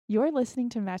You're listening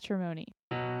to Matrimony.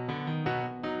 I'm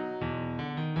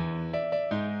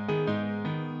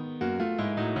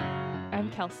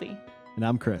Kelsey. And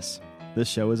I'm Chris. This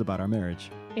show is about our marriage.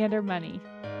 And our money.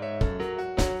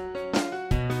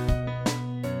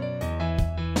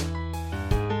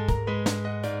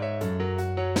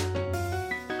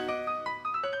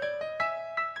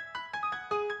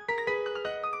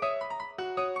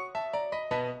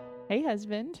 Hey,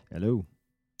 husband. Hello.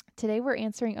 Today we're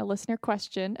answering a listener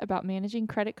question about managing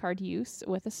credit card use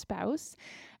with a spouse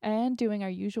and doing our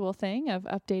usual thing of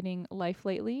updating life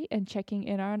lately and checking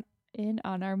in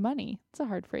on our money. It's a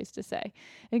hard phrase to say,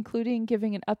 including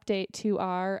giving an update to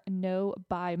our no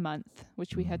buy month,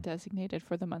 which we had designated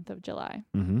for the month of July.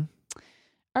 Mm-hmm.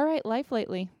 All right, life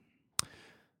lately.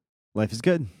 Life is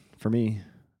good for me.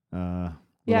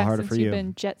 Yeah, harder since for you've you.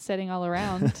 been jet setting all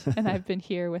around and I've been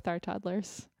here with our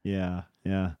toddlers. Yeah.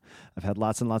 I've had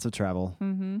lots and lots of travel.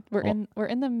 Mm-hmm. We're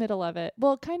in the middle of it.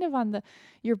 Well, kind of on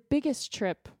your biggest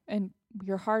trip and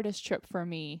your hardest trip for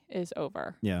me is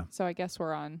over. Yeah. So I guess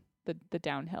we're on the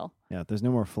downhill. Yeah. There's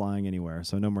no more flying anywhere,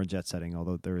 so no more jet setting,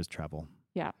 although there is travel.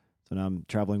 Yeah. So now I'm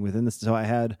traveling within this. So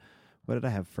what did I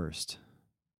have first?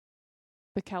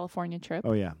 The California trip.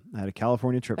 Oh yeah. I had a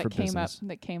California trip for business.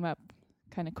 That came up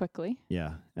kind of quickly.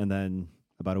 Yeah. And then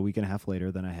about a week and a half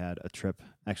later, then I had a trip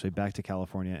actually back to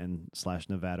California and /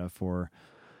 Nevada for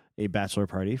a bachelor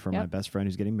party for my best friend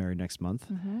who's getting married next month.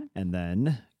 Mm-hmm. And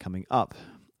then coming up,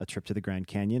 a trip to the Grand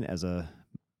Canyon as a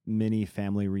mini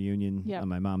family reunion on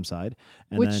my mom's side.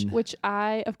 And which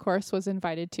I, of course, was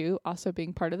invited to, also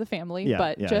being part of the family.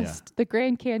 Yeah, the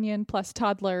Grand Canyon plus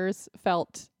toddlers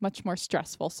felt much more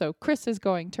stressful. So Chris is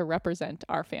going to represent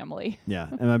our family. Yeah.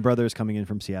 And my brother is coming in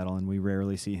from Seattle, and we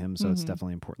rarely see him. So it's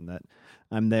definitely important that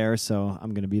I'm there. So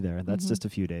I'm going to be there. That's just a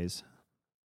few days.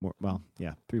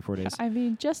 3-4 days. I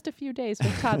mean, just a few days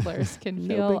with toddlers can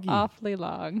No feel biggie. awfully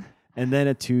long. And then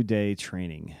a 2-day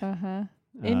training. Uh-huh.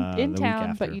 In the town,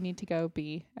 week but after. you need to go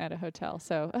be at a hotel.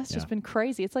 So it's just been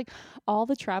crazy. It's like all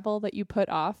the travel that you put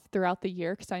off throughout the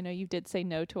year, because I know you did say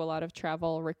no to a lot of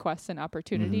travel requests and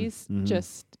opportunities,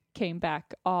 just came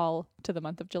back all to the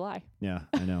month of July. Yeah,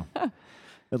 I know.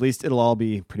 At least it'll all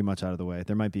be pretty much out of the way.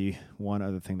 There might be one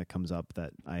other thing that comes up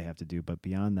that I have to do, but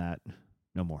beyond that,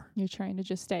 no more. You're trying to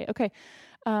just stay. Okay.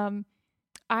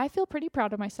 I feel pretty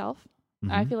proud of myself.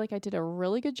 I feel like I did a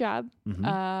really good job.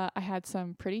 I had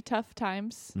some pretty tough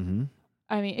times.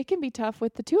 I mean, it can be tough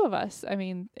with the two of us. I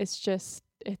mean, it's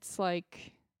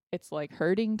like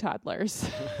herding toddlers.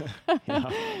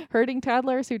 Herding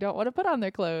toddlers who don't want to put on their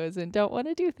clothes and don't want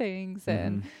to do things.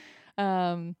 And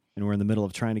we're in the middle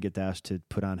of trying to get Dash to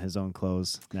put on his own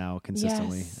clothes now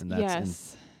consistently. And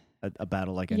that's a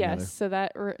battle like any other. Yes. So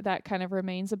that kind of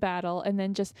remains a battle. And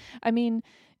then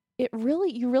you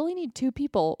really need two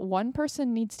people. One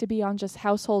person needs to be on just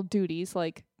household duties,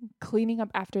 like cleaning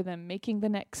up after them, making the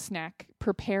next snack,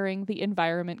 preparing the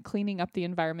environment, cleaning up the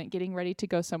environment, getting ready to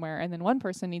go somewhere. And then one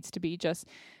person needs to be just,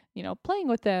 playing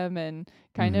with them and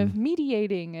kind of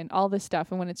mediating and all this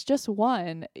stuff. And when it's just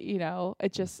one,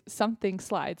 it just something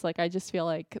slides. Like I just feel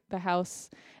like the house,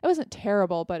 it wasn't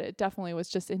terrible, but it definitely was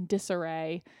just in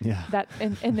disarray. Yeah.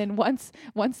 And then once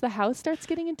the house starts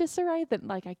getting in disarray, then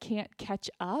like I can't catch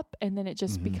up, and then it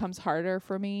just becomes harder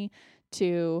for me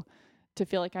to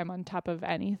feel like I'm on top of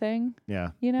anything.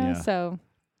 Yeah. So,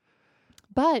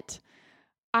 but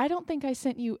I don't think I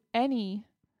sent you any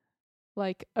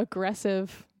like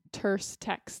aggressive, terse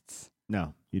texts.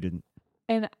 No, you didn't.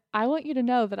 And I want you to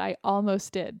know that I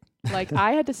almost did. Like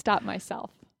I had to stop myself.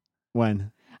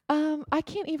 When? I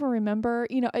can't even remember.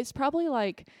 It's probably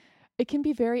like, it can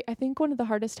be I think one of the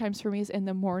hardest times for me is in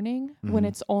the morning when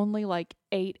it's only like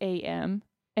 8 a.m.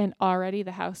 and already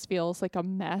the house feels like a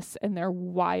mess and they're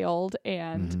wild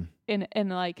and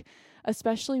like,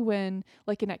 especially when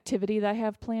like an activity that I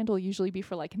have planned will usually be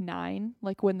for like 9,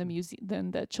 like when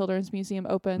the children's museum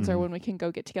opens or when we can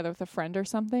go get together with a friend or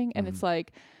something. And it's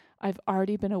like, I've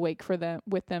already been awake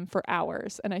with them for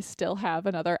hours and I still have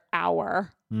another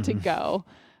hour to go.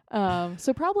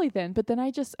 So probably then, but then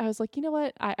I was like, you know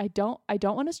what? I don't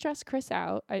want to stress Chris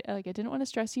out. I didn't want to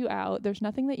stress you out. There's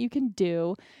nothing that you can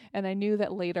do. And I knew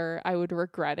that later I would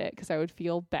regret it because I would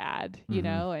feel bad,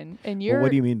 and you're,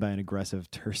 what do you mean by an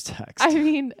aggressive terse text? I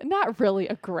mean, not really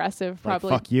aggressive,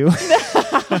 probably. Like, fuck you.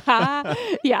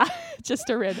 Yeah. Just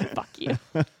a random fuck you.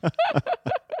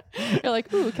 You're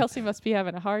like, ooh, Kelsey must be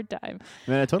having a hard time.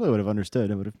 I mean, I totally would have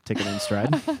understood. I would have taken it in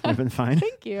stride. Would have been fine.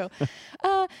 Thank you.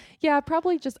 Yeah,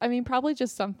 probably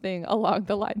just something along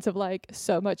the lines of like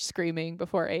so much screaming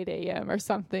before 8 a.m. or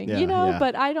something, Yeah.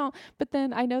 but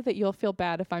then I know that you'll feel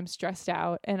bad if I'm stressed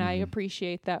out. And I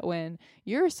appreciate that when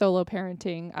you're solo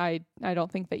parenting, I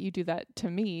don't think that you do that to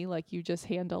me. Like you just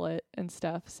handle it and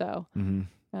stuff. So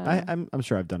I'm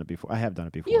sure I've done it before. I have done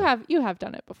it before. You have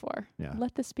done it before. Yeah.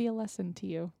 Let this be a lesson to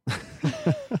you.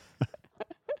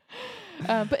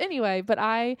 But anyway,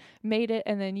 I made it,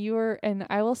 and then and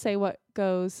I will say what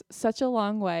goes such a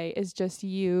long way is just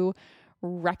you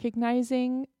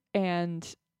recognizing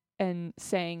and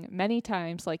saying many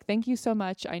times, like, thank you so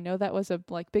much. I know that was a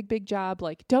like big job.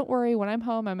 Like, don't worry, when I'm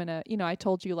home, I'm going to, I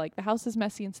told you like the house is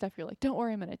messy and stuff. You're like, don't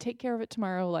worry, I'm going to take care of it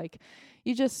tomorrow. Like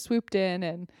you just swooped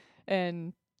in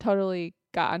and totally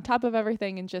got on top of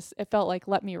everything and just, it felt like,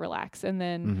 let me relax. And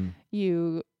then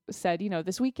you said,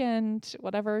 this weekend,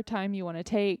 whatever time you want to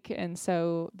take. And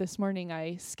so this morning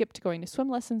I skipped going to swim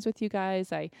lessons with you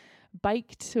guys. I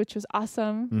biked, which was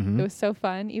awesome. It was so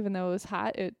fun. Even though it was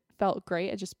hot, it felt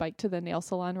great. I just biked to the nail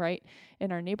salon right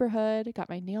in our neighborhood, got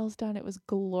my nails done. It was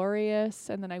glorious.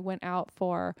 And then I went out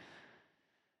for,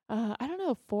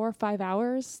 4 or 5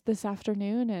 hours this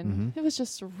afternoon, and it was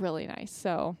just really nice.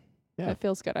 So it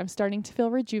feels good. I'm starting to feel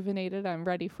rejuvenated. I'm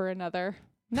ready for another.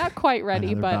 Not quite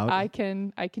ready, but bout. I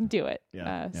can do it.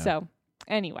 So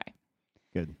anyway.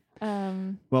 Good.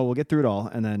 Well, we'll get through it all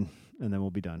and then we'll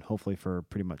be done. Hopefully for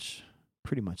pretty much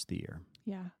the year.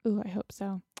 Yeah. Ooh, I hope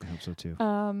so. I hope so too.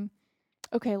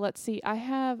 Okay, let's see. I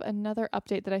have another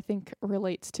update that I think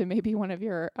relates to maybe one of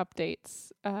your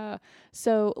updates.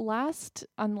 So last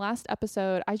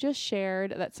episode, I just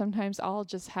shared that sometimes I'll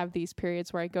just have these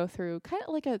periods where I go through kind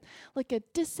of like a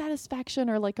dissatisfaction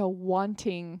or like a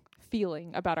wanting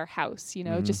feeling about our house,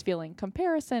 just feeling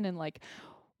comparison and like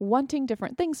wanting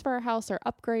different things for our house or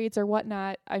upgrades or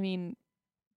whatnot. I mean,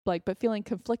 but feeling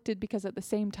conflicted because at the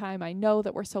same time, I know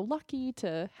that we're so lucky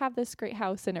to have this great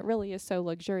house and it really is so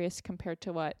luxurious compared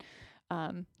to what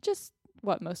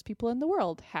most people in the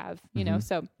world have,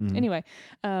 So anyway,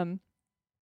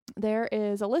 there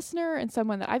is a listener and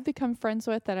someone that I've become friends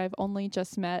with that I've only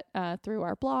just met through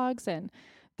our blogs and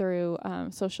through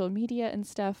social media and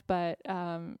stuff. But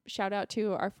shout out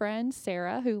to our friend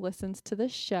Sarah who listens to the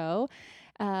show.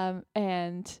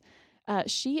 And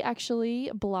she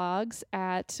actually blogs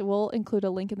we'll include a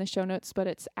link in the show notes, but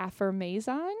it's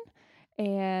Affirmazon.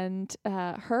 And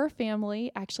her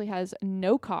family actually has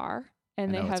no car.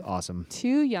 And they have awesome.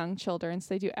 2 young children,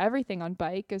 so they do everything on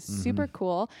bike. It's super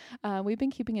cool. We've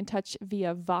been keeping in touch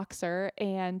via Voxer,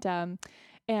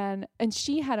 and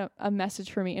she had a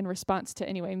message for me in response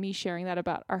to me sharing that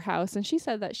about our house. And she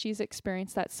said that she's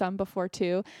experienced that some before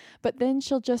too, but then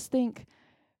she'll just think,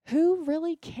 who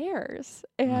really cares?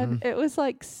 And it was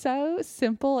like so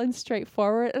simple and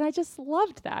straightforward. And I just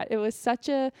loved that. It was such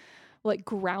a like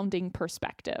grounding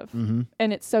perspective.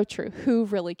 And it's so true. Who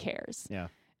really cares? Yeah.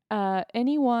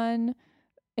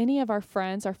 Any of our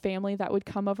friends, our family that would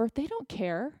come over, they don't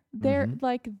care. They're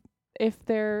like, if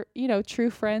they're, true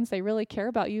friends, they really care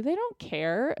about you. They don't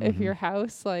care if your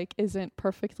house like isn't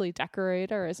perfectly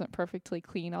decorated or isn't perfectly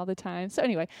clean all the time. So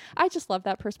anyway, I just love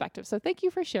that perspective. So thank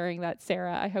you for sharing that,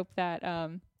 Sarah. I hope that,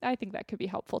 I think that could be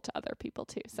helpful to other people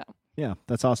too. So yeah,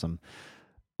 that's awesome.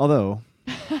 Although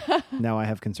now I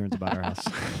have concerns about our house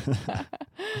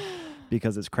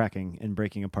because it's cracking and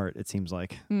breaking apart. It seems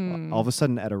like all of a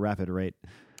sudden at a rapid rate.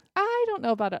 I don't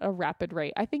know about a rapid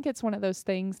rate. I think it's one of those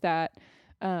things that,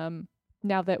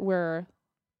 now that we're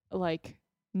like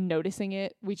noticing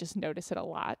it, we just notice it a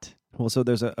lot. Well, so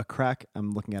there's a crack.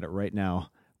 I'm looking at it right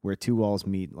now where 2 walls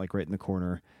meet, like right in the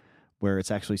corner where it's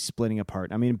actually splitting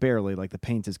apart. I mean, barely, like the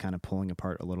paint is kind of pulling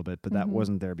apart a little bit, but that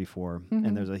wasn't there before.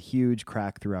 And there's a huge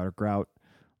crack throughout a grout,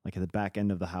 like at the back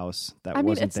end of the house that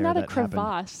wasn't there. It's not a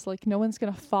crevasse. Happened. Like no one's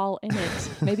going to fall in it.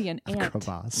 Maybe an ant.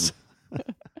 Crevasse.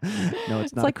 No,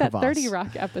 it's not. It's like that 30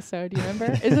 Rock episode, you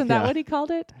remember? Isn't that what he called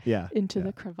it? Yeah. Into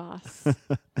the crevasse.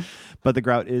 But the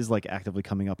grout is like actively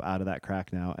coming up out of that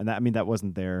crack now. And that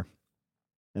wasn't there.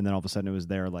 And then all of a sudden it was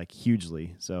there like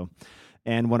hugely. So,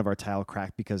 and one of our tile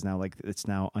cracked because now like it's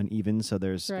now uneven. So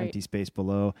there's empty space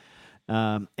below.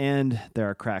 And there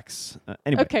are cracks.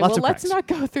 Anyway, okay, well, let's not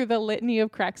go through the litany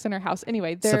of cracks in our house.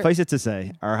 Anyway, suffice it to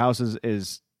say, our house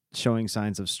is showing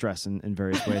signs of stress in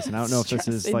various ways. And I don't know if this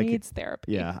is it like needs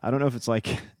therapy. Yeah. I don't know if it's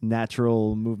like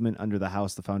natural movement under the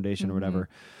house, the foundation or whatever.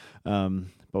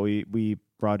 But we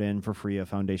brought in for free a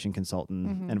foundation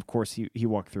consultant. And of course he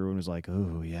walked through and was like,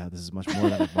 oh yeah, this is much more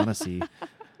than I want to see.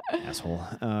 Asshole.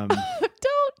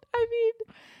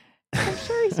 I'm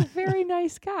sure he's a very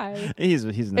nice guy. He's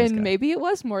a nice and guy. maybe it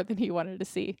was more than he wanted to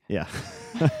see. Yeah.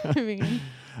 I mean,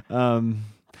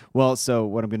 well, so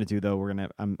what I'm going to do though,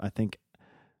 I think,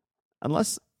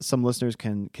 unless some listeners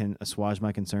can assuage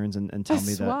my concerns and tell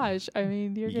me that assuage. I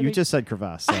mean, you just said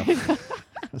crevasse, so,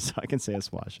 so I can say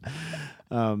assuage.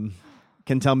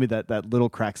 Can tell me that little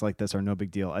cracks like this are no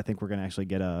big deal. I think we're going to actually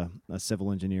get a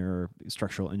civil engineer or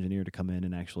structural engineer to come in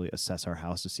and actually assess our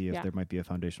house to see if there might be a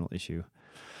foundational issue.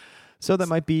 So that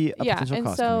might be a potential and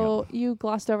cost so coming up. you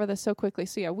glossed over this so quickly.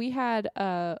 So yeah, we had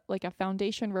like a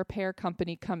foundation repair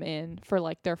company come in for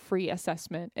like their free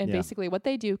assessment, and basically what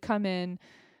they do, come in.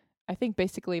 I think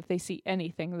basically if they see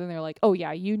anything, then they're like, oh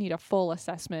yeah, you need a full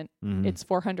assessment. Mm-hmm. It's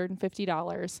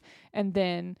 $450. And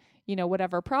then,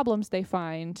 whatever problems they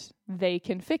find, they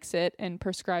can fix it and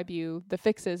prescribe you the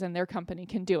fixes, and their company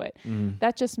can do it. Mm-hmm.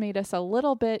 That just made us a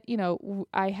little bit,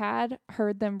 I had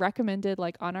heard them recommended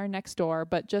like on our next door,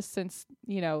 but just since,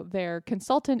 their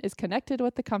consultant is connected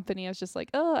with the company, I was just like,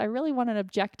 oh, I really want an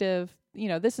objective,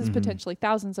 this is potentially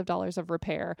thousands of dollars of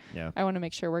repair. Yeah. I want to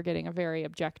make sure we're getting a very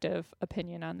objective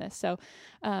opinion on this. So,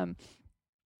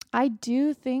 I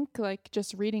do think, like,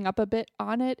 just reading up a bit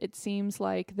on it, it seems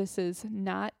like this is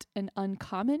not an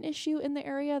uncommon issue in the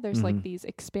area. There's like these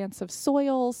expansive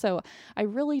soils. So I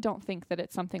really don't think that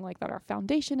it's something like that our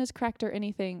foundation is cracked or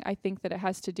anything. I think that it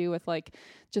has to do with like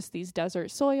just these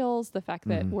desert soils, the fact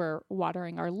that we're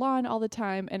watering our lawn all the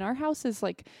time. And our house is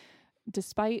like,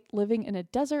 despite living in a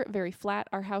desert, very flat,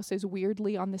 our house is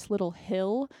weirdly on this little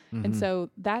hill. And so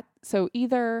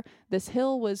either this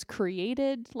hill was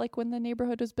created like when the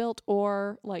neighborhood was built,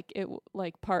 or like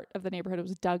part of the neighborhood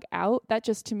was dug out. That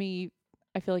just, to me,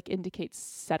 I feel like indicates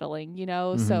settling,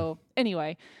 So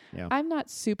anyway, I'm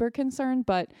not super concerned,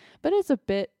 but it's a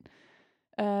bit,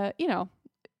 it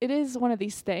is one of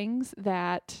these things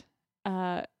that,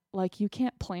 like, you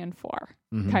can't plan for.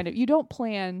 Kind of, you don't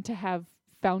plan to have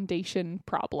foundation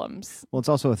problems. Well, it's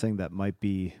also a thing that might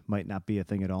not be a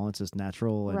thing at all. It's just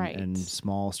natural, and, Right. and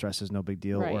small stress is no big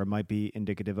deal, Right. or it might be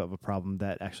indicative of a problem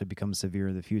that actually becomes severe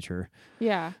in the future.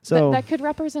 Yeah. So that could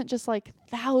represent just like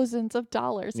thousands of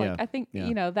dollars. Like, Yeah. I think,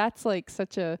 Yeah. That's like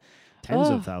such a Tens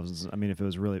Ugh. of thousands. I mean, if it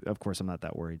was really, of course, I'm not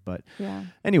that worried. But yeah.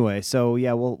 anyway, so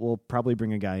yeah, we'll probably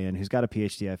bring a guy in who's got a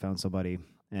PhD. I found somebody,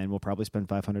 and we'll probably spend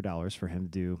 $500 for him to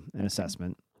do an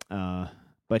assessment.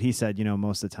 But he said,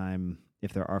 most of the time,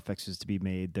 if there are fixes to be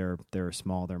made, they're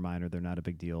small, they're minor, they're not a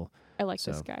big deal. I like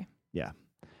this guy. Yeah.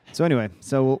 So anyway,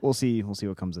 so we'll see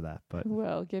what comes of that. But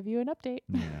We'll give you an update.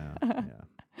 yeah.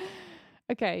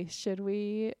 Okay. Should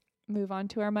we move on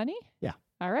to our money? Yeah.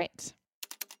 All right.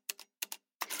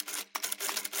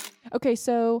 Okay.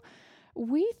 So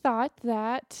we thought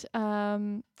that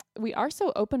we are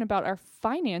so open about our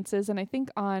finances. And I think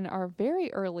on our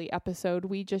very early episode,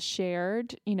 we just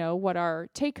shared, what our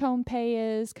take home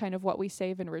pay is, kind of what we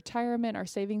save in retirement, our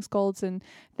savings goals and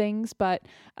things. But,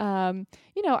 I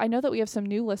know that we have some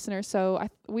new listeners. So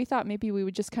we thought maybe we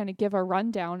would just kind of give a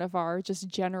rundown of our just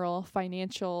general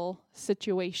financial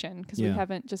situation, because we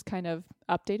haven't just kind of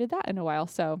updated that in a while.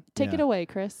 So take it away,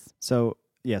 Chris. So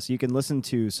yes, you can listen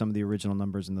to some of the original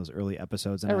numbers in those early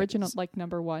episodes. And Like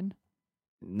number 1.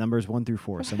 Numbers 1 through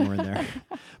 4, somewhere in there.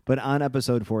 But on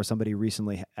episode 4, somebody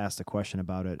recently asked a question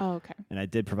about it. Oh, okay. And I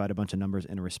did provide a bunch of numbers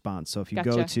in response. So if you Gotcha.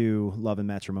 go to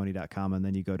loveandmatrimony.com and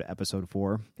then you go to episode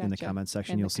 4 in the Gotcha. comments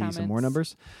section, In you'll the see some more comments.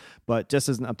 numbers. But just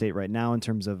as an update right now, in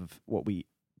terms of what we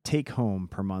take home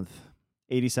per month,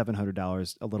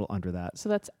 $8,700, a little under that. So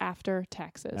that's after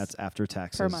taxes. That's after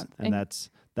taxes. Per month. And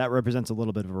that represents a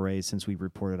little bit of a raise since we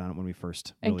reported on it when we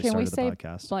first And really can we started the say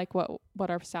podcast. like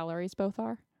what our salaries both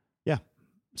are?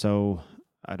 So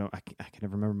I can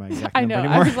never remember my exact I number know.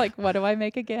 anymore. I was like, what do I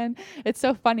make again? It's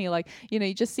so funny. Like,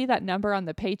 you just see that number on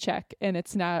the paycheck and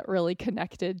it's not really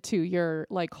connected to your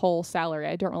like whole salary.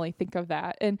 I don't really think of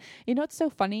that. And it's so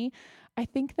funny. I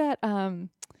think that, I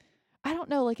don't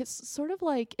know, like it's sort of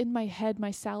like in my head,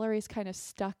 my salary is kind of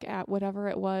stuck at whatever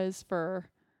it was for,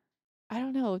 I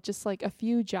don't know, just like a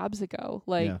few jobs ago.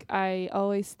 Like I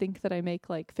always think that I make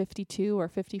like 52 or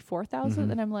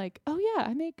 54,000 and I'm like, oh yeah,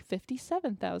 I make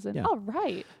 57,000. Yeah. All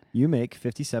right. You make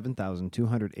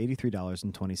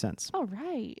 $57,283.20. All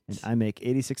right. And I make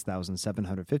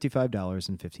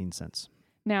 $86,755.15.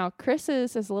 Now,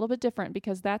 Chris's is a little bit different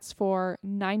because that's for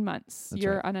 9 months. That's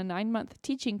You're right. on a 9-month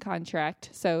teaching contract.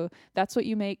 So that's what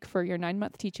you make for your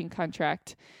 9-month teaching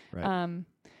contract. Right.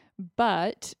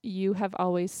 But you have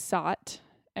always sought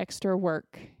extra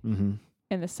work Mm-hmm.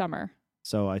 in the summer.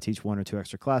 So I teach 1 or 2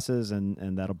 extra classes, and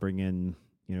that'll bring in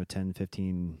 10,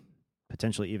 15,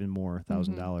 potentially even more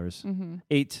 $1,000, Mm-hmm.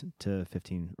 8 to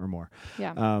 15 or more.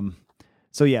 Yeah.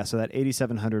 So yeah, so that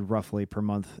 $8,700 roughly per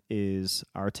month is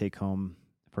our take home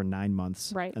for 9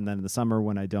 months. Right. And then in the summer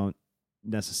when I don't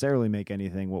necessarily make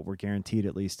anything, what we're guaranteed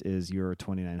at least is your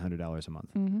 $2,900 a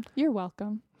month. Mm-hmm. You're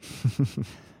welcome.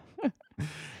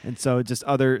 And so just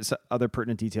other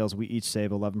pertinent details, we each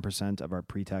save 11% of our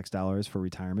pre-tax dollars for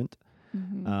retirement.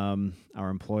 Mm-hmm. Our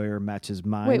employer matches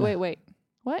mine. Wait.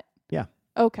 What? Yeah.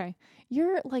 Okay.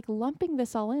 You're like lumping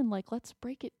this all in. Like, let's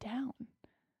break it down.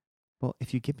 Well,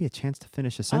 if you give me a chance to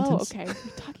finish a sentence. Oh, okay.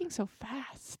 You're talking so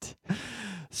fast.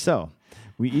 So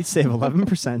we each save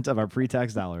 11% of our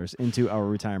pre-tax dollars into our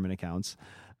retirement accounts.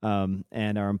 And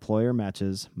our employer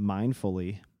matches mine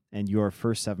fully and your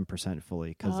first 7% fully,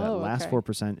 because that last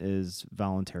 4% is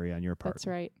voluntary on your part. That's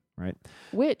right. Right.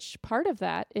 Which part of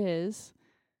that is,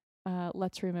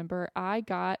 let's remember, I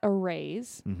got a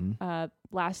raise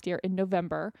last year in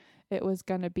November. It was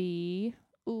going to be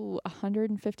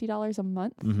 $150 a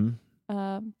month.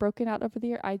 Broken out over the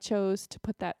year. I chose to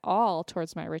put that all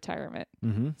towards my retirement.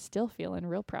 Still feeling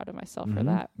real proud of myself for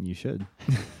that. You should.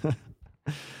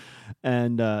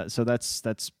 And so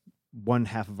that's one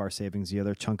half of our savings. The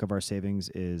other chunk of our savings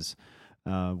is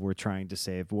we're trying to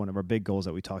save. One of our big goals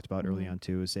that we talked about early on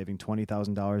too is saving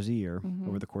 $20,000 a year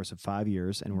over the course of 5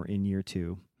 years, and we're in year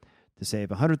 2 to save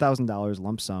 $100,000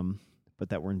 lump sum, but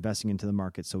that we're investing into the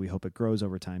market, so we hope it grows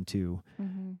over time too,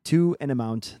 to an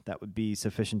amount that would be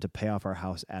sufficient to pay off our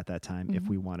house at that time if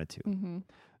we wanted to.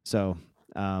 So,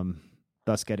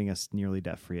 thus getting us nearly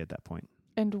debt free at that point.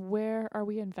 And where are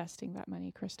we investing that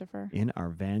money, Christopher? In our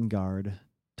Vanguard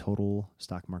Total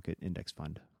Stock Market Index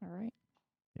Fund. All right.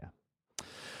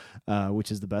 Yeah.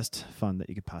 Which is the best fund that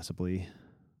you could possibly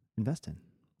invest in.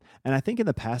 And I think in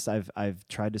the past I've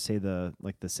tried to say the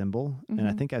symbol, and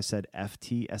I think I've said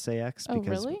FTSAX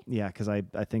because really? Yeah, because I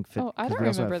think I don't we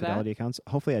also remember have Fidelity accounts.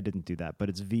 Hopefully I didn't do that, but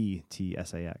it's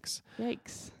VTSAX.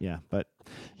 Yikes. Yeah, but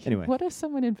anyway. What if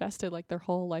someone invested like their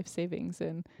whole life savings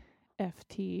in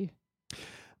FT?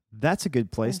 That's a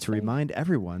good place to remind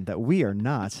everyone that we are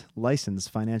not licensed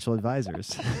financial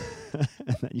advisors.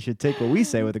 And that you should take what we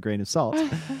say with a grain of salt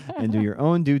and do your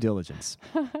own due diligence.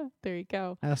 There you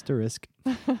go. Asterisk.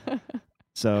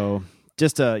 So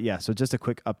just a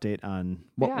quick update on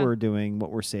what we're doing,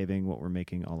 what we're saving, what we're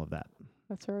making, all of that.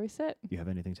 That's where we sit. Do you have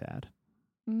anything to add?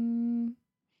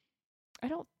 I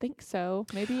don't think so.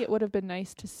 Maybe it would have been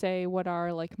nice to say what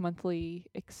our like monthly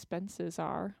expenses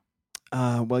are.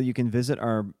 Well, you can visit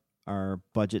our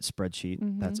budget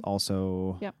spreadsheet. That's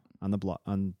also on the blog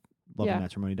on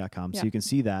loveandmatrimony.com. So you can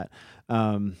see that.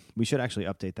 We should actually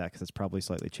update that because it's probably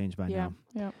slightly changed by now.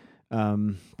 Yeah.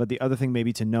 But the other thing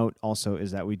maybe to note also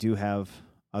is that we do have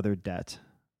other debt.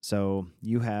 So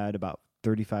you had about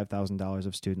 $35,000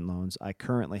 of student loans. I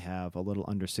currently have a little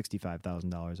under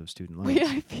 $65,000 of student loans. Wait,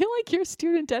 I feel like your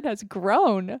student debt has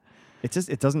grown.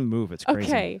 It doesn't move. It's crazy.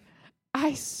 Okay.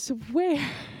 I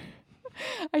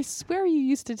swear you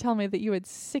used to tell me that you had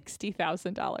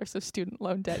 $60,000 of student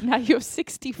loan debt. Now you have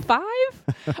 65?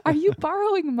 Are you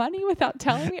borrowing money without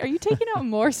telling me? Are you taking out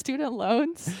more student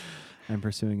loans? I'm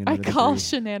pursuing another I call degree.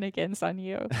 Shenanigans on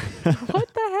you.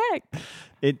 What the heck?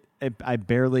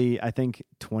 I think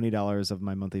 $20 of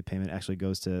my monthly payment actually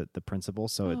goes to the principal,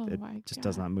 so it just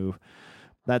does not move.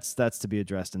 That's to be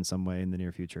addressed in some way in the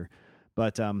near future.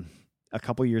 But a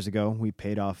couple years ago, we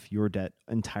paid off your debt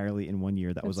entirely in 1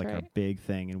 year. That was like our big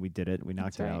thing, and we did it. We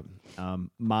knocked it out.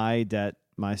 My debt,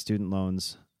 my student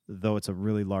loans, though it's a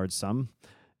really large sum,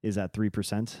 is at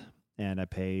 3%, and I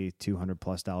pay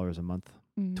 $200+ a month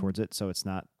towards it. So it's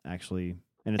not actually,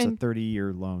 and it's a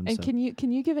 30-year loan. And so. can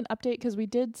you give an update? Because we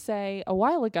did say a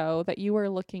while ago that you were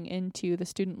looking into the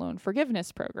student loan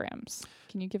forgiveness programs.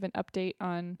 Can you give an update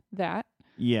on that?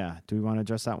 Yeah. Do we want to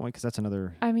address that one? Because that's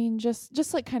another. I mean,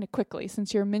 just like kind of quickly,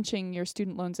 since you're mentioning your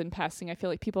student loans in passing, I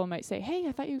feel like people might say, "Hey,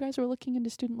 I thought you guys were looking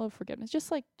into student loan forgiveness." Just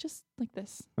like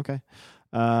this. Okay.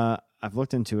 I've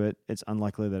looked into it. It's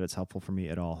unlikely that it's helpful for me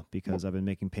at all because I've been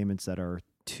making payments that are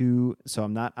so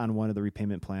I'm not on one of the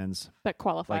repayment plans that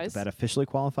qualifies. Like that officially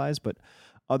qualifies, but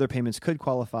other payments could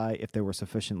qualify if they were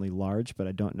sufficiently large, but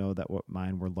I don't know that what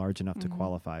mine were large enough to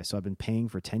qualify. So I've been paying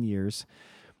for 10 years.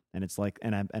 And it's like,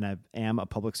 and I am a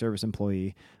public service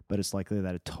employee, but it's likely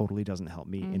that it totally doesn't help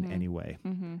me in any way.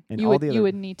 And you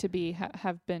would need to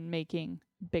have been making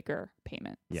bigger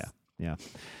payments. Yeah.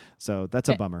 So that's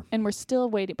a bummer. And we're still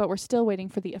waiting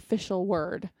for the official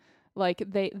word. Like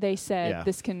they said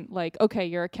this can okay,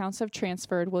 your accounts have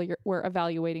transferred. We're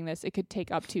evaluating this. It could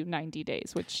take up to 90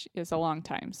 days, which is a long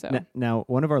time. So now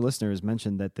one of our listeners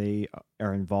mentioned that they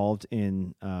are involved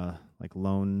in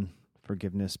loan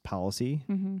forgiveness policy.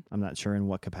 I'm not sure in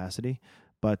what capacity,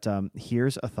 But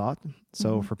here's a thought.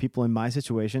 So Mhm. for people in my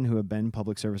situation who have been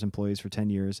public service employees for 10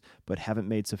 years but haven't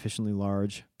made sufficiently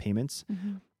large payments,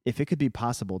 Mhm. if it could be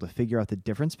possible to figure out the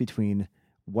difference between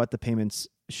what the payments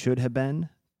should have been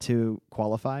to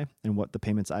qualify and what the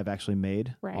payments I've actually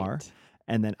made Right. are,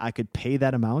 and then I could pay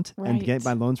that amount and get Right.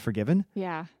 my loans forgiven,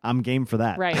 Yeah. I'm game for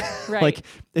that. Right. Right. Like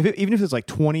even if it's like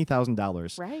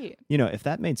 $20,000, right. if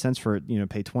that made sense for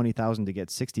pay 20,000 to get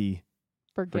 60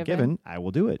 forgiven, I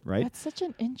will do it. Right. That's such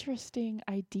an interesting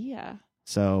idea.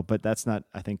 So, but that's not,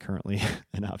 I think, currently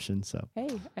an option. So,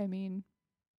 Hey, I mean,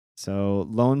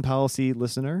 loan policy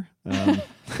listener,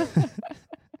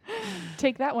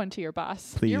 take that one to your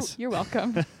boss. Please. You're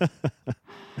welcome.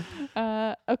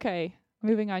 Okay,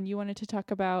 moving on. You wanted to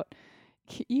talk about,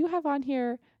 you have on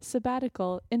here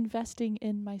sabbatical, investing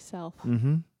in myself.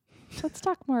 mm-hmm. Let's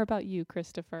talk more about you,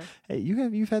 Christopher. Hey,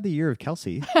 you've had the year of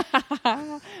Kelsey.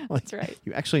 That's right.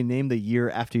 You actually named the year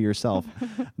after yourself.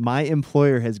 My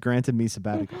employer has granted me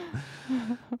sabbatical.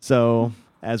 So,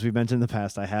 as we've mentioned in the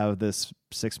past, I have this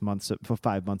 5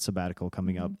 month sabbatical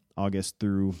coming up, August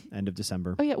through end of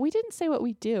December. Oh yeah, we didn't say what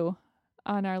we do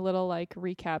on our little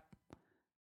recap.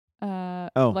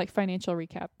 Like financial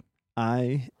recap.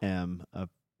 I am an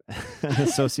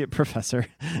associate professor.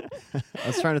 I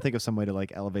was trying to think of some way to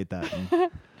elevate that. And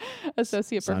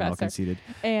associate sound all professor. conceited.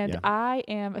 And Yeah. I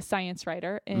am a science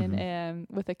writer in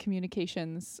with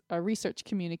a research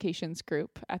communications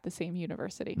group at the same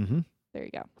university. Mm-hmm. There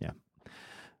you go. Yeah.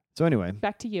 So anyway,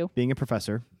 Back to you. being a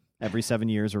professor, every 7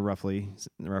 years or roughly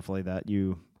that,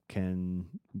 you can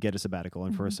get a sabbatical,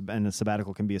 and and a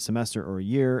sabbatical can be a semester or a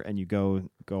year, and you go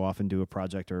off and do a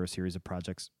project or a series of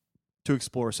projects to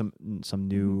explore some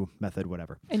new method,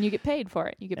 whatever. And you get paid for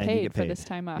it. You get And paid you get for paid. this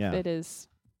time off. Yeah. It is,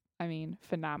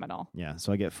 phenomenal. Yeah.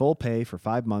 So I get full pay for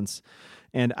 5 months,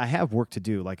 and I have work to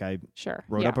do. Like I Sure.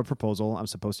 wrote yeah. up a proposal. I'm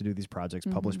supposed to do these projects,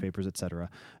 publish papers, etc.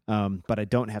 But I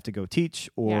don't have to go teach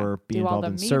or be Do all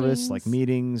involved the in service, like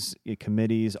meetings.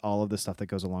 committees, all of the stuff that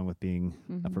goes along with being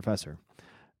a professor.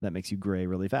 That makes you gray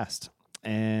really fast.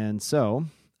 And so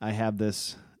I have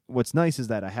this. What's nice is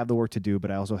that I have the work to do, but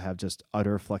I also have just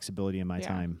utter flexibility in my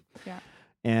time. Yeah.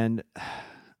 And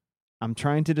I'm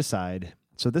trying to decide.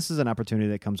 So this is an opportunity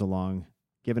that comes along,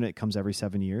 given it comes every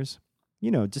 7 years,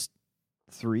 just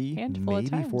 3, Handful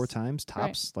of maybe 4 times.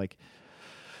 times tops,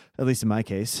 at least in my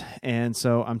case. And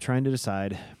so I'm trying to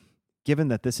decide, given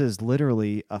that this is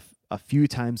literally a few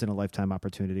times in a lifetime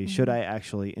opportunity, should I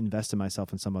actually invest in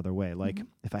myself in some other way? Like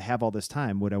if I have all this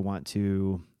time, would I want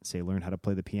to say learn how to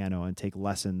play the piano and take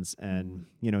lessons and,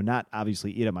 not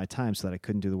obviously eat up my time so that I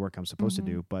couldn't do the work I'm supposed to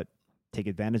do, but take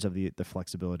advantage of the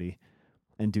flexibility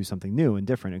and do something new and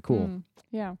different and cool.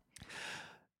 Yeah.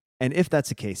 And if that's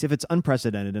the case, if it's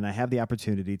unprecedented and I have the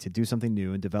opportunity to do something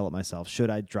new and develop myself, should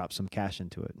I drop some cash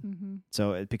into it?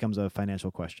 So it becomes a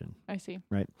financial question. I see.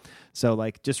 Right.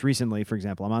 So just recently, for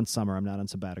example, I'm on summer, I'm not on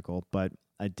sabbatical, but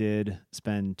I did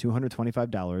spend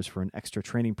 $225 for an extra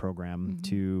training program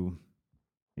to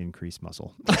increase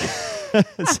muscle.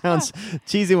 It sounds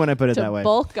cheesy when I put it that way.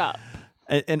 Bulk up.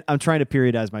 And I'm trying to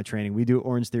periodize my training. We do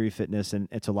Orange Theory Fitness, and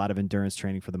it's a lot of endurance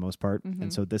training for the most part.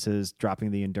 And so this is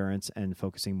dropping the endurance and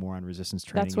focusing more on resistance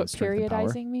training. That's what and strength and power.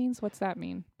 periodizing means? What's that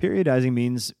mean? Periodizing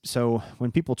means, so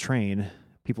when people train,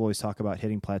 people always talk about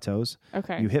hitting plateaus.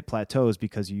 Okay. You hit plateaus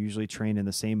because you usually train in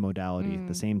the same modality,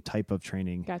 the same type of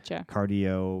training. Gotcha.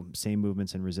 Cardio, same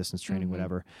movements and resistance training,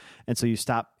 whatever. And so you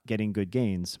stop getting good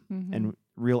gains. And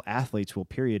real athletes will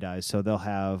periodize. So they'll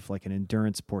have an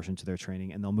endurance portion to their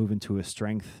training, and they'll move into a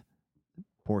strength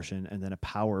portion and then a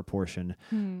power portion.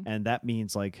 And that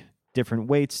means different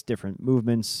weights, different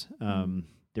movements,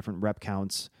 different rep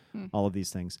counts, all of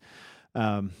these things.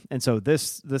 And so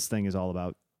this thing is all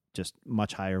about just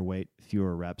much higher weight,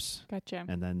 fewer reps. Gotcha.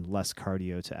 And then less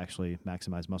cardio to actually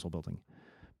maximize muscle building.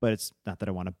 But it's not that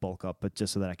I want to bulk up, but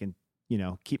just so that I can,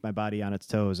 keep my body on its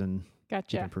toes and keep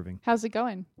Gotcha. improving. How's it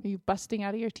going? Are you busting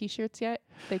out of your t-shirts yet?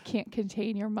 They can't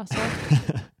contain your muscle.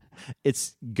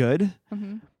 It's good.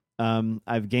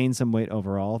 I've gained some weight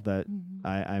overall that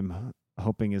I'm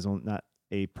hoping is not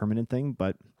a permanent thing,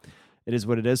 but it is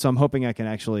what it is. So I'm hoping I can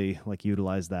actually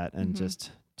utilize that and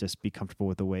just be comfortable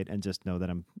with the weight and just know that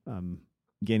I'm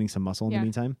gaining some muscle in the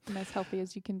meantime. And as healthy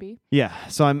as you can be. Yeah.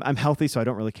 So I'm healthy, so I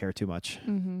don't really care too much.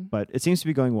 But it seems to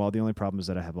be going well. The only problem is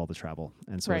that I have all the travel,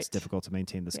 and so it's difficult to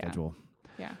maintain the schedule.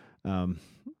 Yeah.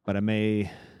 But I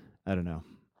don't know.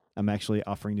 I'm actually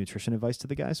offering nutrition advice to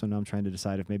the guy, so now I'm trying to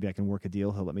decide if maybe I can work a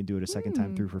deal. He'll let me do it a second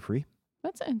time through for free.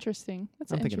 That's interesting.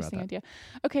 That's I'm an thinking about interesting that.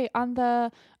 idea. Okay, on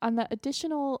the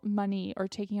additional money or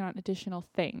taking on additional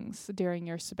things during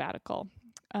your sabbatical,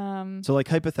 So like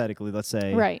hypothetically, let's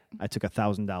say right. I took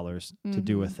 $1,000 to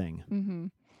do a thing. Mm-hmm.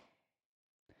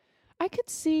 I could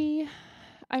see,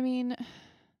 I mean,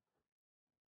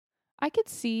 I could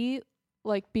see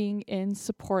like being in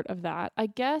support of that. I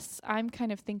guess I'm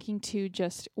kind of thinking too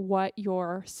just what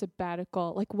your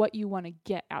sabbatical, like what you want to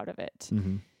get out of it.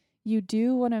 Mm-hmm.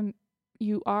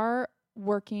 You are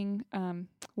working,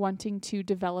 wanting to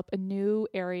develop a new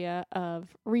area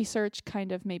of research,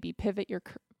 kind of maybe pivot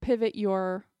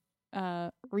your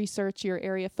research, your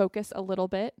area of focus a little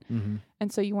bit. Mm-hmm.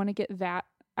 And so you want to get that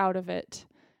out of it.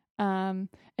 And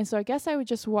so I guess I would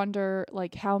just wonder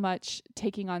like how much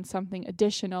taking on something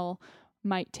additional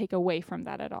might take away from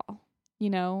that at all. You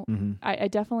know, Mm-hmm. I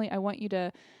definitely, I want you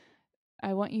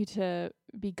to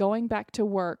be going back to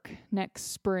work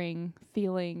next spring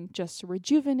feeling just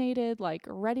rejuvenated, like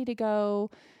ready to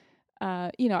go.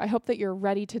 I hope that you're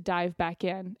ready to dive back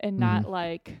in and not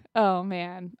like, oh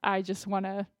man, I just want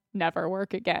to never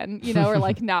work again, or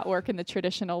like not work in the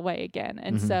traditional way again.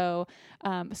 And so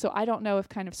I don't know if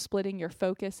kind of splitting your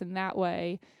focus in that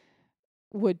way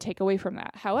would take away from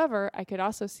that. However, I could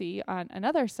also see on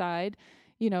another side,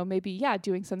 maybe,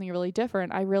 doing something really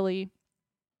different. I really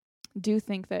do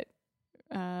think that,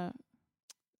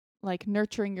 like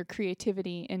nurturing your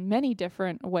creativity in many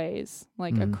different ways,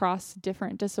 like across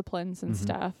different disciplines and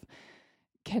stuff,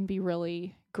 can be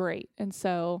really great. And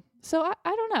so I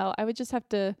don't know. I would just have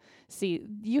to see.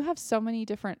 You have so many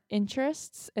different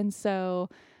interests, and so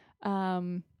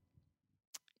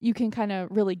you can kind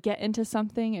of really get into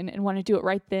something and want to do it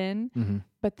right then.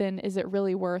 But then is it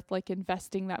really worth like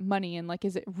investing that money in? Like,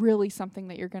 is it really something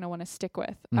that you're going to want to stick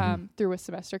with through a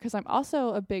semester? Because I'm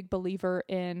also a big believer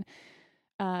in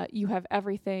you have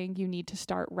everything you need to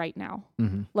start right now.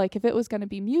 Like if it was going to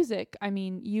be music, I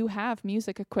mean, you have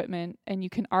music equipment and you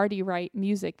can already write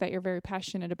music that you're very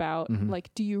passionate about.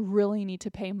 Like, do you really need to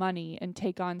pay money and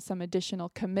take on some additional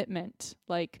commitment?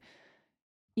 Like,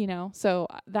 so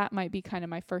that might be kind of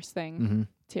my first thing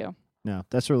too. No,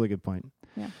 that's a really good point.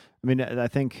 Yeah. I mean, I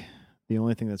think the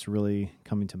only thing that's really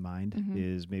coming to mind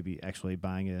is maybe actually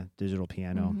buying a digital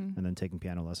piano and then taking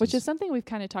piano lessons. Which is something we've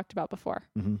kind of talked about before.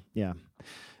 Yeah.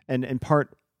 And in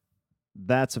part,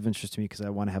 that's of interest to me because I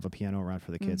want to have a piano around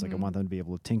for the kids. Like I want them to be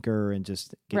able to tinker and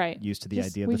just get used to the idea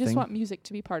of the thing. We just want music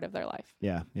to be part of their life.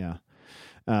 Yeah, yeah.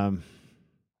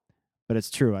 But it's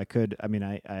true. I can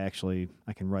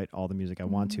write all the music I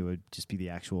want to. It'd just be the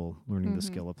actual learning the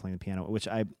skill of playing the piano, which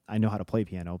I know how to play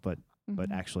piano, but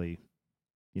actually,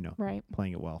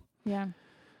 playing it well. Yeah.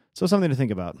 So something to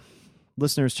think about.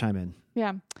 Listeners, chime in.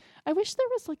 Yeah. I wish there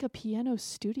was like a piano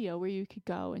studio where you could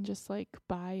go and just like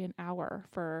buy an hour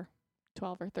for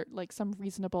 $12 or $13, like some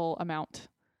reasonable amount.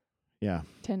 Yeah.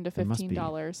 $10 to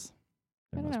 $15.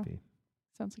 There must be.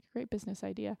 Sounds like a great business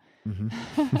idea.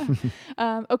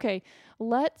 Mm-hmm. Okay,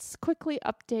 let's quickly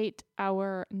update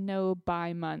our no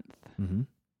buy month. Mm-hmm.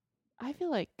 I feel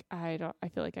like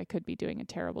I could be doing a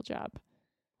terrible job.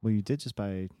 Well, you did just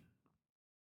buy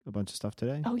a bunch of stuff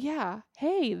today. Oh yeah.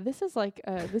 Hey, this is like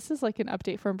an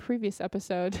update from a previous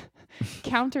episode,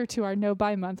 counter to our no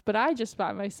buy month. But I just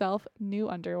bought myself new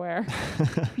underwear.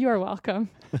 You are welcome.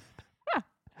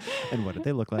 And what did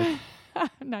they look like? I'm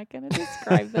not going to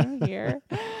describe them here.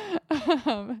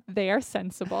 They are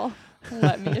sensible.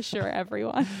 Let me assure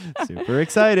everyone. Super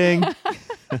exciting.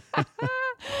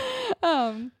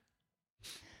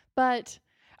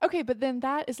 But then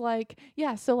that is like,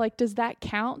 yeah. So like, does that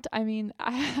count? I mean,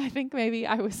 I think maybe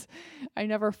I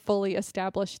never fully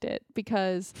established it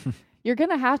because you're going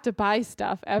to have to buy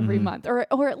stuff every month or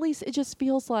at least it just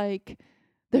feels like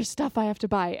there's stuff I have to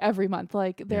buy every month.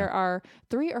 Like there are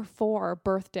 3 or 4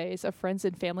 birthdays of friends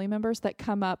and family members that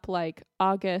come up like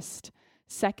August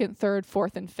 2nd, 3rd,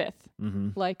 4th, and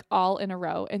 5th, like all in a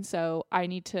row. And so I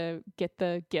need to get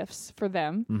the gifts for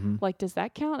them. Like, does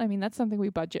that count? I mean, that's something we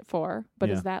budget for, but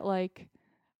is that like,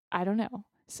 I don't know.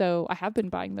 So I have been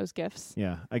buying those gifts.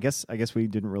 Yeah. I guess we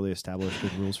didn't really establish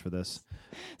good rules for this.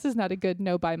 This is not a good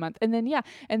no buy month. And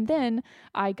then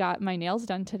I got my nails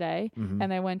done today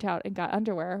and I went out and got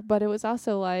underwear, but it was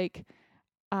also like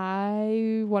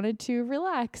I wanted to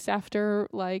relax after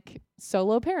like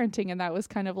solo parenting and that was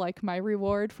kind of like my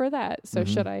reward for that. So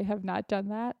should I have not done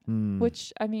that?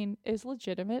 Which I mean is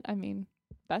legitimate. I mean,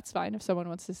 that's fine if someone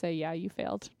wants to say, yeah, you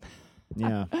failed.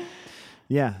 Yeah.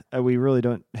 Yeah, we really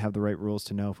don't have the right rules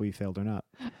to know if we failed or not.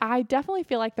 I definitely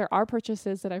feel like there are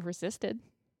purchases that I've resisted.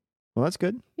 Well, that's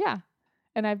good. Yeah.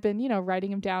 And I've been,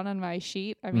 writing them down on my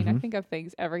sheet. I mean, I think of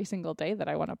things every single day that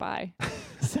I want to buy.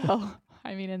 So,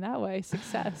 I mean, in that way,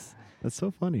 success. That's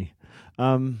so funny.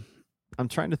 I'm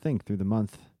trying to think through the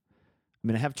month. I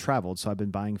mean, I have traveled, so I've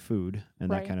been buying food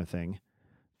and that kind of thing.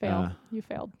 Fail. You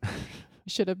failed.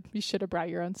 You should have brought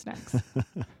your own snacks.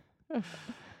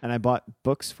 And I bought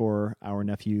books for our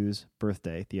nephew's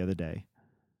birthday the other day.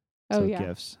 So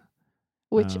gifts.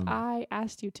 Which I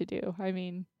asked you to do. I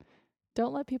mean,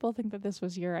 don't let people think that this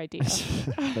was your idea.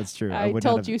 That's true. I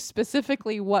told you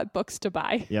specifically what books to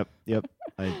buy. Yep.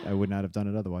 I would not have done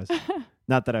it otherwise.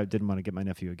 Not that I didn't want to get my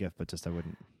nephew a gift, but just I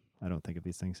don't think of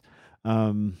these things.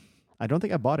 I don't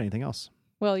think I bought anything else.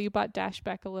 Well, you bought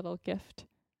Dashback a little gift.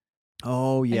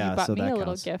 Oh yeah, and you bought so me that a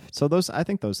counts. little gift. So I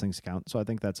think those things count. So I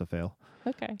think that's a fail.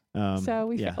 Okay. So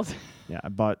we failed. Yeah, I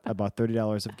bought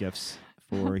 $30 of gifts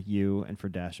for you and for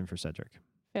Dash and for Cedric.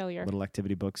 Failure. Little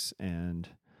activity books and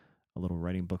a little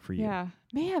writing book for you. Yeah.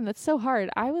 Man, that's so hard.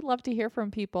 I would love to hear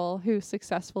from people who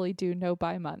successfully do no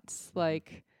buy months.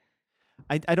 Like,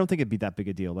 I don't think it'd be that big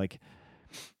a deal. Like,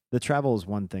 the travel is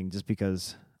one thing, just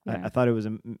because I thought it was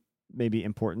maybe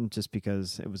important, just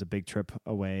because it was a big trip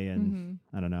away, and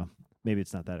I don't know. Maybe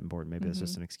it's not that important. Maybe it's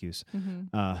just an excuse.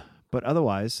 But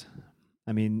otherwise,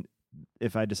 I mean,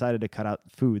 if I decided to cut out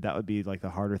food, that would be like the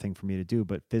harder thing for me to do.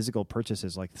 But physical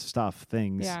purchases, like stuff,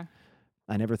 things,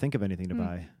 I never think of anything to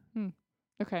buy.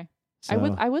 Okay.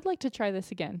 So, I would like to try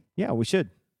this again. Yeah, we should,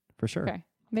 for sure. Okay.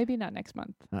 Maybe not next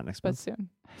month. Not next but month. Soon.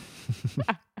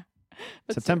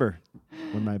 September,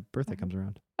 when my birthday comes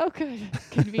around. Oh, good.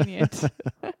 Convenient.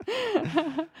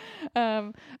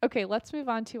 Okay, let's move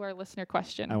on to our listener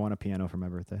question. I want a piano for my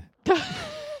birthday.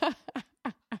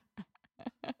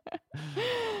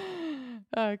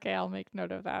 Okay, I'll make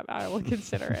note of that. I will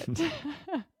consider it.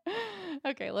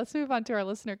 Okay, let's move on to our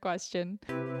listener question.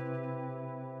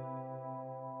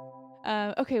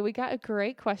 Okay, we got a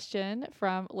great question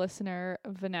from listener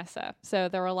Vanessa. So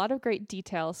there were a lot of great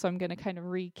details, so I'm going to kind of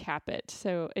recap it.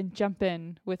 And jump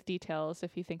in with details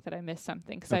if you think that I missed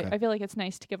something, because I feel like it's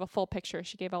nice to give a full picture.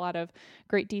 She gave a lot of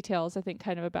great details, I think,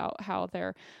 kind of about how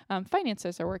their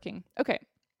finances are working. Okay.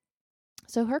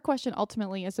 So her question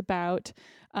ultimately is about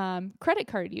credit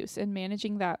card use and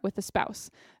managing that with a spouse.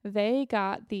 They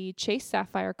got the Chase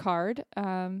Sapphire card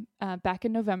back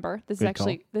in November. This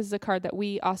is a card that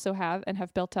we also have and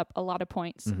have built up a lot of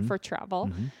points for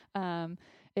travel.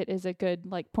 It is a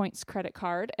good points credit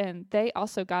card, and they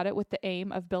also got it with the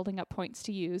aim of building up points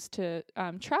to use to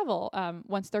travel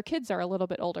once their kids are a little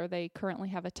bit older. They currently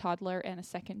have a toddler and a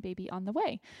second baby on the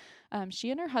way.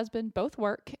 She and her husband both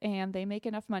work, and they make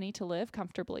enough money to live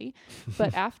comfortably.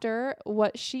 But after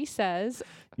what she says...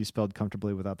 You spelled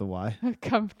comfortably without the Y?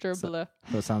 Comfortable.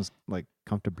 So it sounds like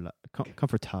comfortable.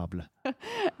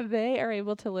 They are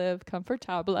able to live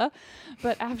comfortable.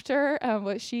 But after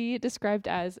what she described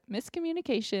as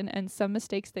miscommunication and some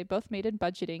mistakes they both made in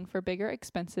budgeting for bigger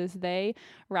expenses, they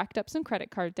racked up some credit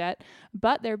card debt.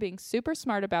 But they're being super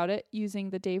smart about it, using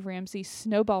the Dave Ramsey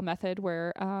snowball method,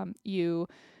 where you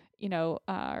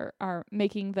are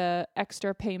making the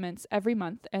extra payments every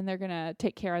month, and they're going to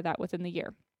take care of that within the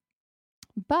year.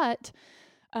 But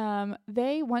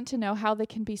they want to know how they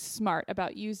can be smart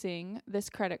about using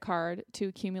this credit card to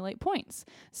accumulate points.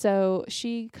 So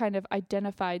she kind of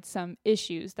identified some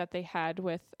issues that they had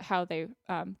with how they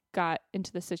got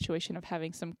into the situation of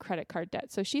having some credit card debt.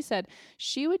 So she said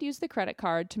she would use the credit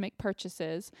card to make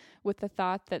purchases with the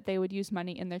thought that they would use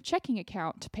money in their checking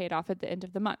account to pay it off at the end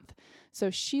of the month. So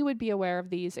she would be aware of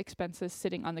these expenses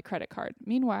sitting on the credit card.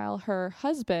 Meanwhile, her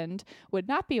husband would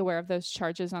not be aware of those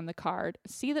charges on the card,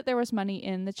 see that there was money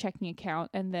in the checking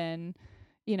account, and then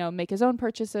make his own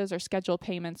purchases or schedule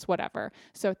payments, whatever.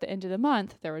 So at the end of the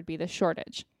month, there would be this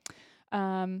shortage.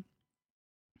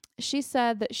 She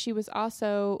said that she was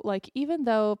also even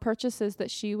though purchases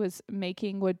that she was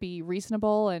making would be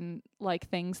reasonable and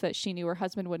things that she knew her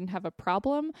husband wouldn't have a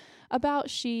problem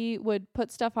about, she would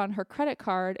put stuff on her credit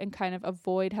card and kind of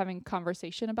avoid having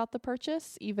conversation about the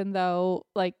purchase, even though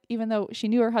she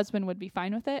knew her husband would be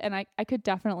fine with it. And I could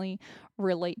definitely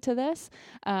relate to this.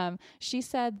 She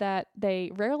said that they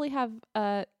rarely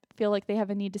feel like they have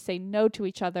a need to say no to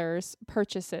each other's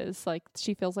purchases.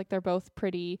 She feels like they're both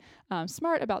pretty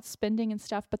smart about spending and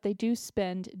stuff, but they do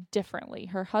spend differently.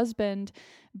 Her husband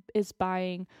is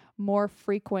buying more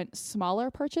frequent, smaller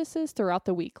purchases throughout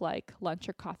the week, like lunch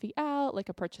or coffee out, like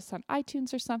a purchase on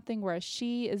iTunes or something, whereas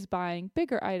she is buying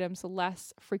bigger items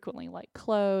less frequently, like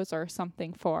clothes or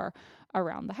something for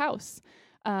around the house.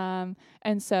 And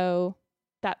so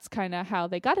that's kind of how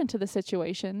they got into the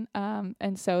situation.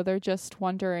 And so they're just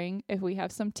wondering if we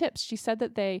have some tips. She said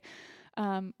that they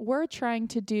were trying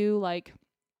to do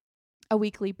a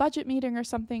weekly budget meeting or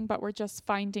something, but we're just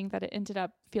finding that it ended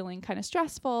up feeling kind of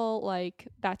stressful.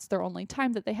 That's their only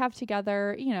time that they have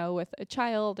together, with a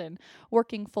child and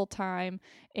working full time.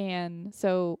 And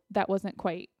so that wasn't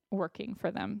quite working for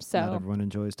them. So not everyone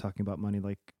enjoys talking about money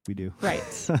like we do.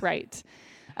 Right. Right.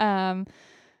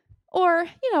 Or,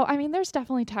 I mean, there's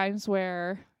definitely times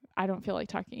where I don't feel like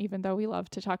talking, even though we love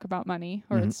to talk about money,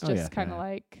 or it's just kind of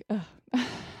like,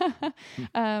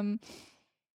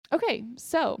 okay,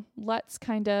 so let's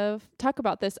kind of talk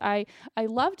about this. I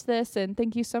loved this, and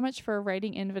thank you so much for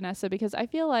writing in, Vanessa, because I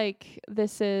feel like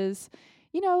this is,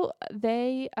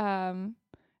 they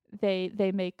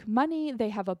make money, they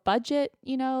have a budget,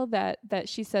 that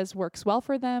she says works well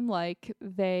for them. Like,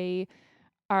 they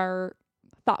are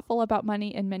thoughtful about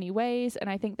money in many ways. And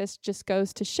I think this just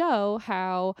goes to show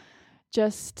how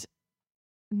just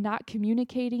not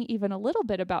communicating even a little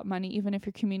bit about money, even if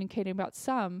you're communicating about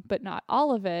some, but not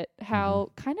all of it,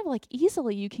 how kind of like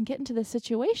easily you can get into this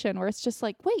situation where it's just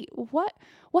like, wait, what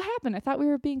happened? I thought we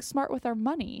were being smart with our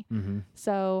money.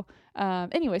 So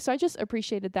anyway, so I just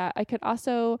appreciated that. I could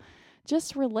also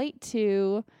just relate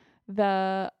to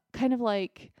the kind of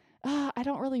like, I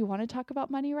don't really want to talk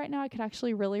about money right now. I could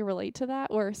actually really relate to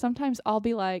that, where sometimes I'll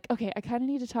be like, okay, I kind of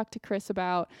need to talk to Chris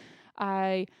about,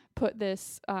 I put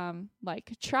this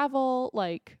like travel,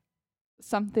 like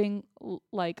something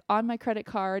like on my credit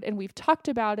card, and we've talked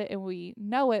about it and we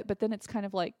know it, but then it's kind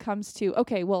of like comes to,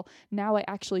 okay, well, now I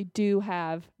actually do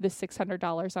have this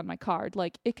 $600 on my card.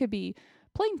 Like, it could be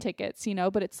plane tickets,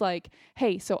 but it's like,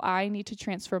 hey, so I need to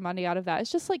transfer money out of that.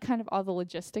 It's just like kind of all the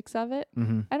logistics of it.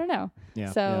 I don't know.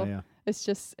 Yeah. So yeah.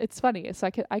 it's funny. So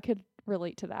I could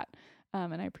relate to that.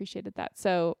 And I appreciated that.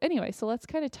 So anyway, so let's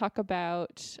kind of talk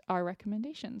about our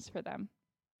recommendations for them.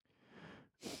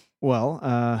 Well,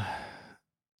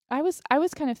 I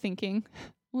was kind of thinking,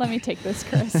 let me take this,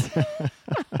 Chris.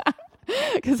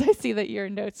 Because I see that your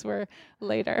notes were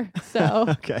later. So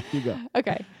okay, you go.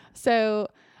 Okay. So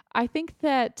I think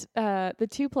that the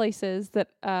two places that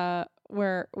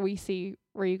where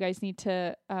you guys need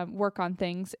to work on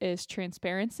things is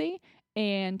transparency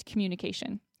and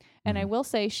communication. And I will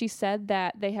say, she said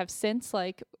that they have since,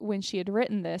 like, when she had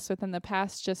written this, within the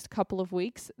past just couple of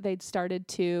weeks, they'd started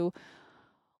to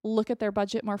look at their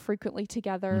budget more frequently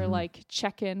together, like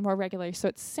check in more regularly. So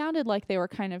it sounded like they were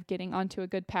kind of getting onto a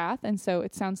good path. And so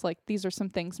it sounds like these are some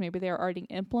things maybe they're already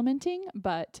implementing,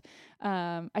 but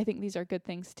I think these are good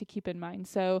things to keep in mind.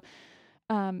 So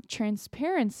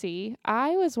transparency,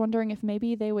 I was wondering if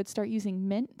maybe they would start using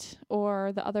Mint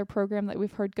or the other program that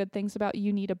we've heard good things about,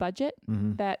 You Need a Budget,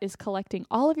 that is collecting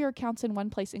all of your accounts in one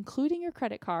place, including your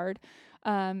credit card,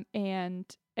 and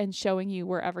showing you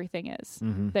where everything is,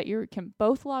 that you can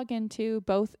both log into,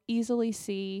 both easily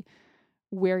see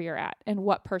where you're at and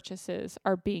what purchases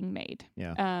are being made.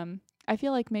 Yeah. I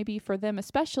feel like maybe for them,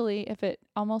 especially if it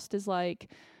almost is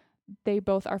like they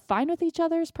both are fine with each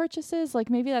other's purchases, like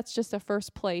maybe that's just a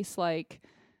first place, like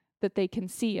that they can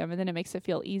see them, and then it makes it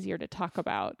feel easier to talk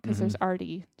about because there's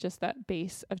already just that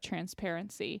base of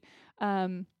transparency.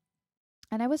 And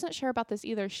I wasn't sure about this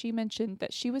either. She mentioned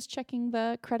that she was checking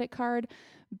the credit card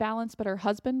balance, but her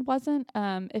husband wasn't.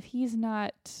 If he's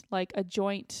not like a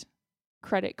joint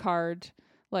credit card,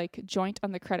 like joint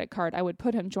on the credit card, I would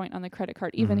put him joint on the credit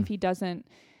card, even if he doesn't,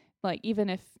 like, even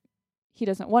if he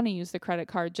doesn't want to use the credit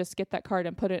card, just get that card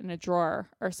and put it in a drawer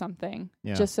or something,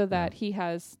 just so that he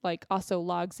has, like, also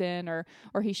logs in, or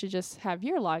he should just have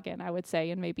your login, I would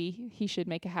say, and maybe he should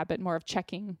make a habit more of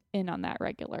checking in on that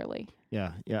regularly.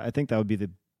 Yeah. I think that would be the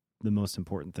most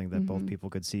important thing, that both people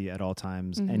could see at all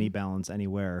times, any balance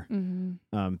anywhere.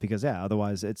 Because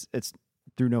otherwise it's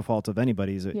through no fault of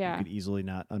anybody's. You could easily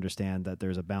not understand that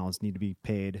there's a balance need to be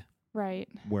paid. Right.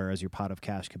 Whereas your pot of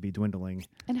cash could be dwindling.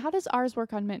 And how does ours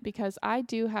work on Mint? Because I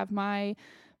do have my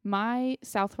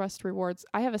Southwest rewards.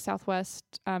 I have a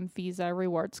Southwest Visa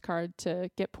rewards card to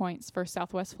get points for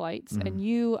Southwest flights, and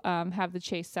you have the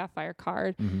Chase Sapphire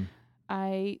card.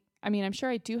 I mean, I'm sure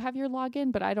I do have your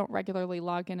login, but I don't regularly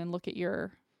log in and look at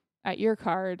your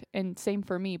card, and same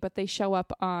for me, but they show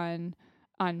up on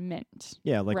Mint.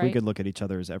 Yeah, like, right? We could look at each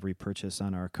other's every purchase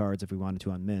on our cards if we wanted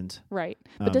to on Mint. Right.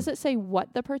 But does it say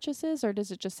what the purchase is, or does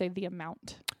it just say the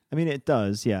amount? I mean, it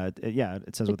does. Yeah.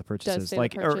 It says what the purchase is.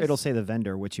 Like, or it'll say the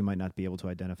vendor, which you might not be able to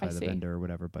identify the vendor or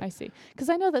whatever. But I see. Because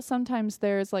I know that sometimes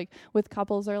there's, like, with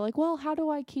couples, they're like, well, how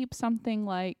do I keep something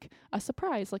like a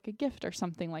surprise, like a gift or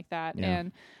something like that? Yeah.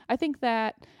 And I think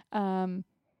that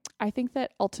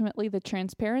ultimately the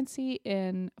transparency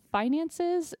in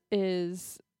finances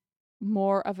is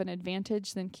more of an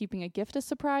advantage than keeping a gift a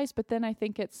surprise. But then I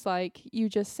think it's like, you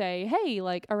just say, hey,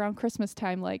 like around Christmas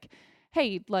time, like,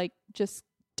 hey, like, just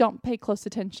don't pay close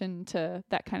attention to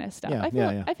that kind of stuff.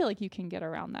 I feel like you can get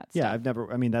around that stuff. Yeah,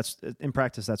 that's in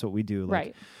practice, that's what we do.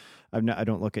 Like, I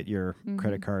don't look at your Mhm.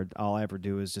 credit card. All I ever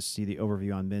do is just see the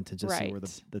overview on Mint and just see where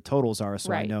Right. the totals are,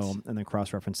 so I Right. know, and then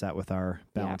cross-reference that with our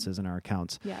Yeah. balances and our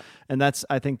accounts. Yeah. And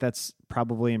I think that's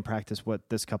probably in practice what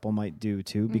this couple might do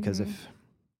too, because Mhm. if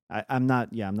I'm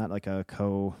not like a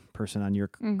co-person on your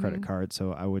credit Mhm. card,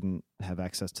 so I wouldn't have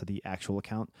access to the actual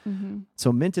account. Mhm.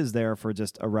 So Mint is there for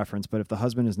just a reference, but if the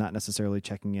husband is not necessarily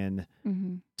checking in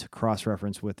Mhm. to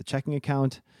cross-reference with the checking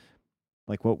account,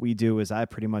 like what we do is I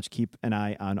pretty much keep an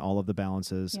eye on all of the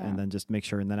balances Yeah. and then just make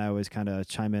sure. And then I always kind of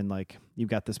chime in like, you've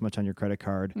got this much on your credit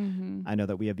card. Mhm. I know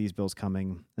that we have these bills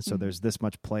coming. And so Mhm. there's this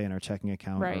much play in our checking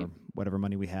account Right. or whatever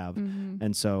money we have. Mhm.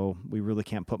 And so we really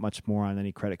can't put much more on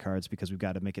any credit cards because we've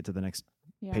got to make it to the next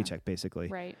Yeah. paycheck basically.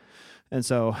 Right. And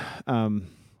so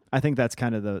I think that's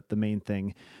kind of the main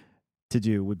thing to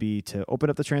do would be to open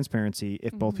up the transparency.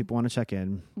 If both Mhm. people want to check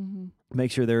in, Mhm.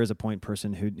 make sure there is a point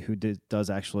person who does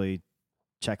actually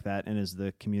check that and is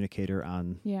the communicator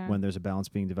on Yeah. when there's a balance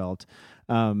being developed.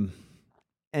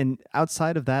 And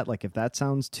outside of that, like if that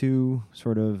sounds too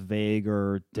sort of vague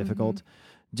or difficult,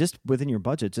 just within your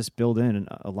budget, just build in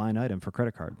a line item for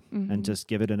credit card Mhm. and just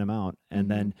give it an amount. And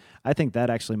then I think that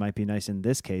actually might be nice in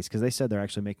this case because they said they're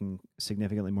actually making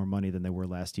significantly more money than they were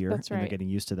last year. That's and they're right. getting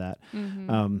used to that.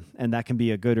 Mhm. And that can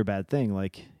be a good or bad thing.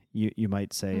 Like you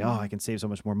might say, oh, I can save so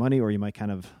much more money, or you might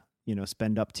kind of,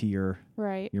 spend up to your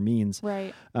Right. means.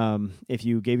 Right. If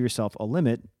you gave yourself a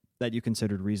limit that you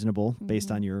considered reasonable based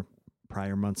Mhm. on your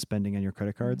prior month spending on your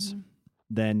credit cards, Mhm.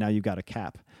 then now you've got a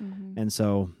cap. Mhm. And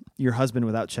so your husband,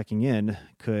 without checking in,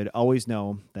 could always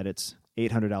know that it's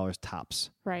 $800 tops.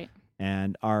 Right.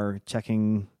 And our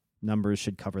checking numbers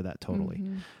should cover that totally.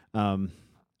 Mhm.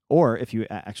 Or if you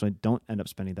actually don't end up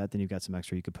spending that, then you've got some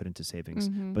extra you could put into savings.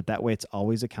 Mhm. But that way it's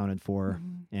always accounted for,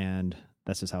 Mhm. and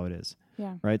that's just how it is.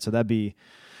 Yeah. Right? So that'd be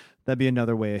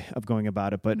another way of going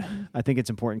about it. But Mhm. I think it's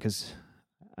important because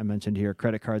I mentioned here,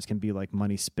 credit cards can be like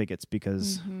money spigots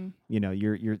because Mhm.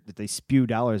 they spew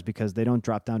dollars because they don't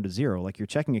drop down to zero. Like your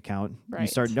checking account, you Right.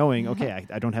 start knowing, okay,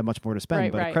 I don't have much more to spend,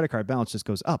 Right, but a right. credit card balance just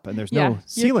goes up and there's Yeah, no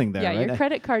ceiling there. Yeah, right? your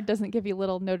credit card doesn't give you a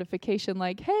little notification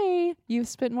like, "Hey, you've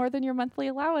spent more than your monthly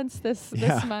allowance this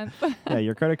Yeah. month." Yeah,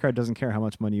 your credit card doesn't care how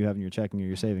much money you have in your checking or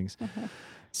your savings.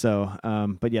 So,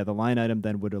 but yeah, the line item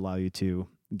then would allow you to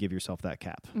give yourself that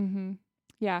cap. Mm-hmm.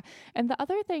 Yeah. And the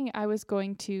other thing I was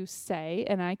going to say,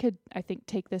 and I think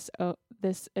take this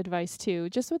advice too,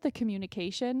 just with the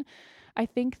communication, I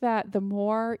think that the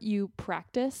more you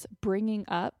practice bringing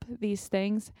up these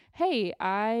things, hey,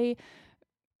 I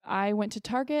went to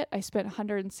Target, I spent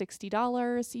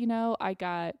 $160, I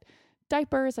got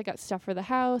diapers, I got stuff for the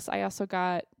house, I also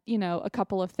got, a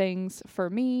couple of things for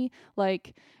me,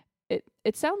 like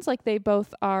it sounds like they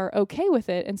both are okay with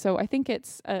it. And so I think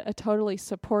it's a totally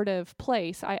supportive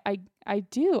place. I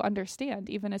do understand,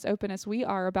 even as open as we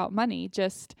are about money,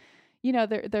 just,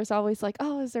 there's always like,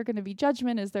 oh, is there going to be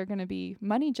judgment? Is there going to be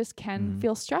money just can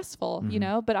feel stressful,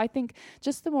 but I think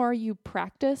just the more you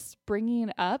practice bringing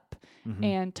it up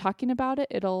and talking about it,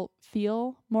 it'll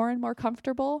feel more and more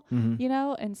comfortable,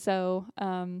 And so,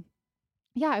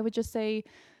 I would just say,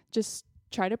 just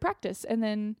try to practice. And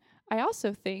then I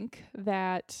also think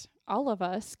that all of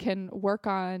us can work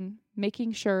on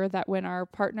making sure that when our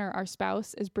partner, our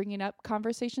spouse is bringing up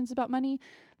conversations about money,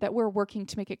 that we're working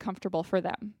to make it comfortable for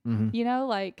them.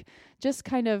 Like just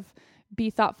kind of be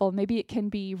thoughtful. Maybe it can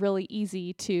be really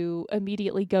easy to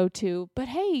immediately go to, but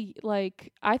hey,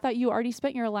 like I thought you already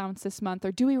spent your allowance this month,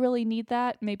 or do we really need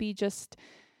that? Maybe just,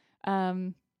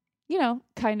 kind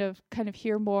of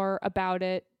hear more about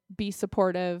it, be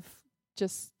supportive.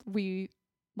 Just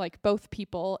like both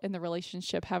people in the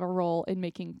relationship have a role in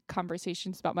making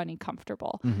conversations about money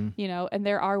comfortable, and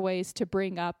there are ways to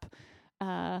bring up,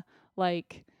 hey,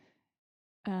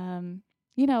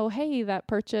 that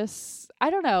purchase, I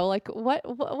don't know, like what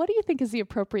do you think is the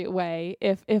appropriate way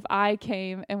if I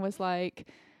came and was like,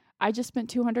 I just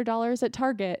spent $200 at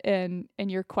Target and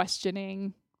you're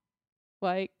questioning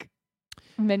like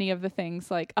many of the things,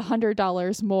 like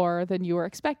 $100 more than you were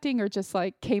expecting, or just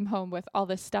like came home with all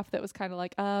this stuff that was kind of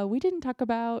like, we didn't talk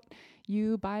about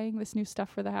you buying this new stuff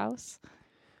for the house.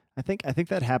 I think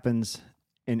that happens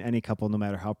in any couple, no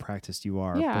matter how practiced you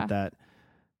are. Yeah. But that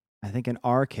I think in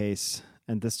our case,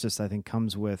 and this just I think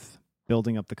comes with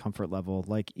building up the comfort level.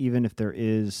 Like even if there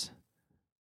is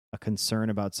a concern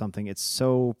about something, it's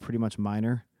so pretty much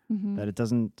minor that it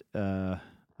doesn't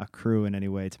accrue in any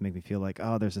way to make me feel like,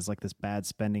 oh, there's this bad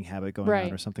spending habit going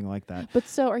on or something like that. But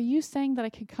so are you saying that I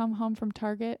could come home from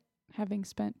Target having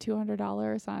spent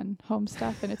 $200 on home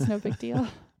stuff and it's no big deal?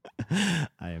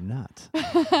 I am not.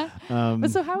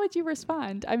 But so how would you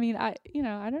respond? I mean, I don't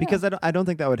know. Because I don't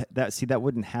think that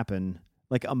wouldn't happen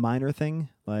like a minor thing,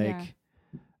 like Yeah.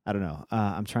 I don't know.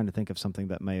 I'm trying to think of something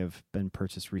that may have been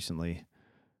purchased recently,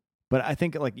 but I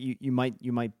think like you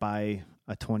might buy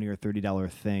a $20 or $30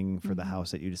 thing for the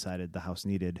house that you decided the house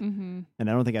needed, and I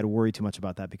don't think I'd worry too much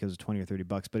about that because of $20 or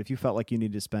 $30. But if you felt like you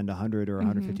needed to spend $100 or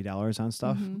 $150 on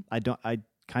stuff, I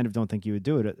kind of don't think you would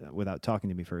do it without talking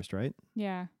to me first, right?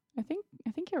 Yeah. I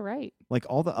think you're right. Like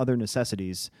all the other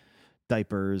necessities,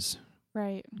 diapers,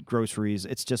 Right. groceries,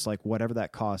 it's just like whatever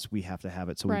that costs, we have to have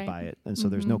it, so we Right. buy it. And so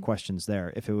there's no questions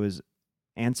there. If it was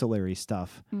ancillary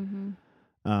stuff,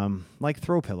 like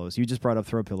throw pillows, you just brought up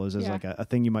throw pillows as like a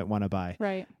thing you might want to buy.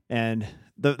 Right. And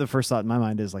the first thought in my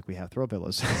mind is like, we have throw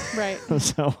pillows. Right.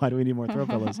 So why do we need more throw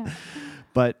pillows?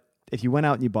 But if you went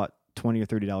out and you bought $20 or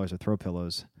 $30 of throw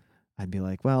pillows, I'd be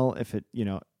like, well, if it, $20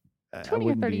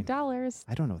 or $30.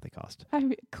 I don't know what they cost. I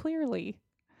mean, clearly.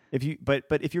 If you, but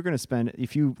if you're going to spend,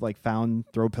 if you like found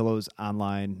throw pillows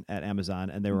online at Amazon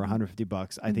and they were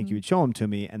 $150, I think you would show them to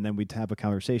me, and then we'd have a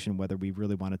conversation whether we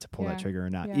really wanted to pull that trigger or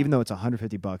not. Yeah. Even though it's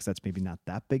 $150, that's maybe not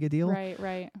that big a deal. Right.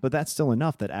 Right. But that's still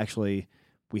enough that actually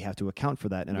we have to account for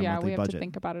that in our monthly we have budget. to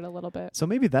think about it a little bit. So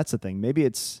maybe that's the thing. Maybe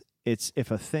it's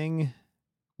if a thing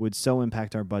would so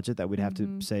impact our budget that we'd have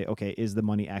to say, okay, is the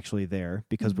money actually there?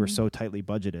 Because we're so tightly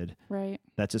budgeted. Right.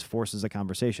 That just forces a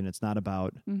conversation. It's not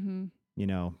about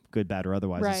good, bad, or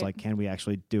otherwise. It's like, can we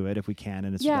actually do it? If we can,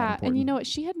 and it's that important. And you know what?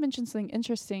 She had mentioned something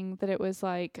interesting, that it was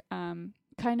like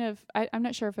kind of, I'm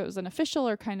not sure if it was an official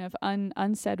or kind of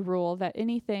unsaid rule, that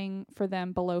anything for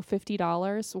them below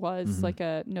 $50 was like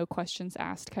a no questions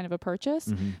asked kind of a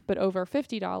purchase, but over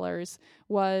 $50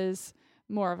 was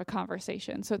more of a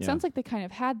conversation. So it sounds like they kind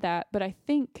of had that, but I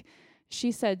think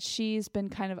she said she's been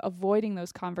kind of avoiding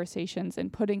those conversations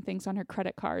and putting things on her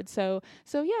credit card. So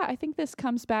yeah, I think this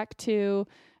comes back to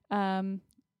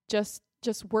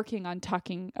just working on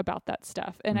talking about that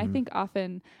stuff. And I think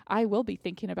often I will be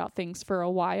thinking about things for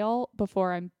a while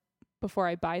before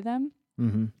I buy them.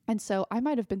 And so I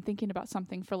might have been thinking about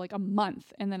something for like a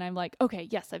month, and then I'm like, okay,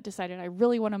 yes, I've decided I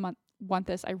really want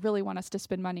this. I really want us to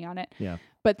spend money on it. Yeah.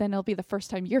 But then it'll be the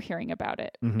first time you're hearing about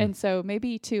it. And so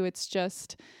maybe too, it's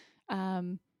just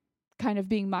kind of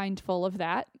being mindful of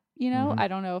that. I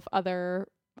don't know if other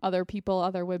people,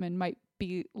 other women might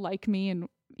be like me and,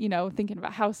 thinking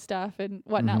about house stuff and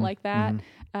whatnot like that.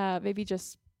 Maybe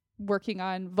just working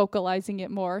on vocalizing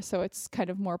it more so it's kind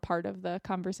of more part of the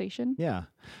conversation. Yeah.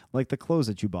 Like the clothes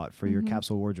that you bought for your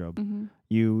capsule wardrobe.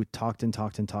 You talked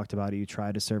about it. You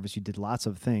tried a service. You did lots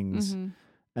of things.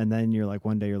 And then you're like,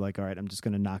 one day you're like, all right, I'm just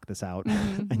going to knock this out.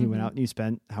 And you went out and you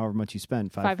spent however much you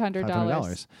spent,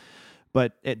 $500.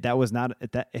 But that was not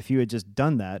that. If you had just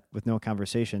done that with no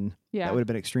conversation, that would have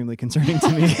been extremely concerning to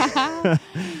me.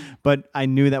 But I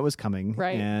knew that was coming.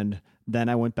 Right. And then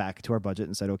I went back to our budget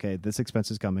and said, okay, this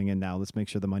expense is coming, and now let's make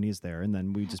sure the money is there. And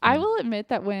then we just. I will admit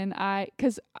that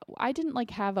because I didn't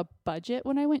like have a budget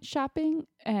when I went shopping,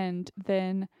 and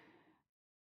then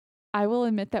I will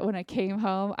admit that when I came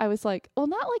home, I was like, well,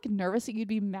 not like nervous that you'd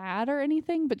be mad or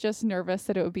anything, but just nervous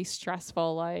that it would be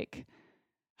stressful. Like,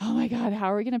 oh my God,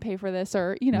 how are we going to pay for this?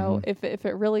 Or, if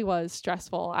it really was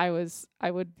stressful, I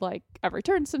would like, I've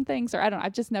returned some things, or I don't know.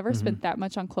 I've just never spent that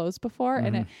much on clothes before.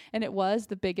 And it was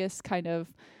the biggest kind of,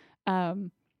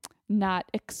 not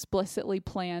explicitly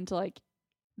planned, like,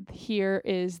 here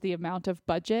is the amount of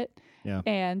budget. Yeah.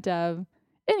 And,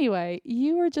 anyway,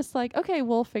 you were just like, okay,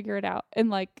 we'll figure it out. And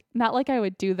like, not like I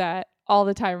would do that all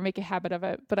the time or make a habit of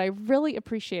it, but I really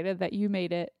appreciated that you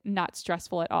made it not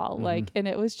stressful at all. Like, and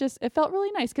it felt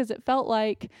really nice, because it felt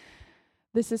like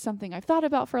this is something I've thought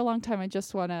about for a long time.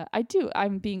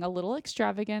 I'm being a little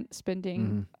extravagant,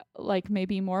 spending like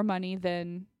maybe more money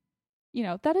than,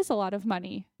 that is a lot of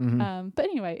money. But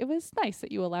anyway, it was nice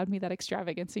that you allowed me that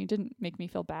extravagance, and you didn't make me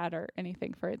feel bad or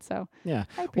anything for it. So yeah,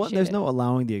 well, there's no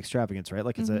allowing the extravagance, right?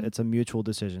 Like it's a mutual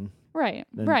decision. Right.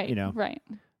 And, right. Right.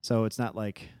 So it's not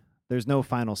like there's no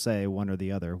final say one or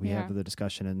the other. We have the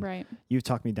discussion, and you've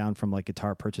talked me down from like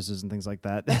guitar purchases and things like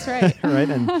that. That's right. Right.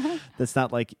 And that's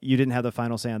not like you didn't have the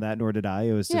final say on that, nor did I.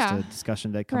 It was just a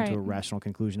discussion to come to a rational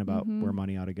conclusion about where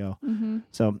money ought to go.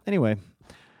 So anyway,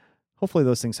 hopefully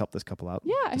those things help this couple out.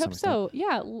 Yeah, I hope so.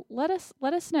 Yeah. Let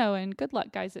us know, and good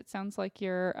luck, guys. It sounds like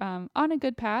you're on a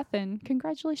good path, and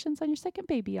congratulations on your second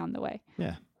baby on the way.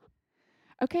 Yeah.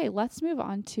 Okay, let's move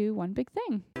on to one big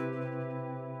thing.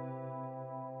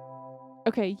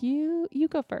 Okay, you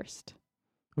go first.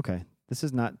 Okay, this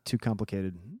is not too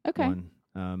complicated. Okay.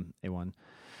 A1.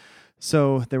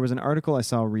 So there was an article I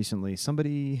saw recently. I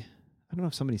don't know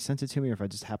if somebody sent it to me or if I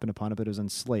just happened upon it, but it was on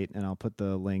Slate, and I'll put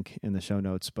the link in the show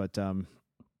notes. But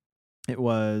it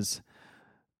was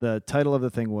the title of the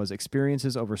thing was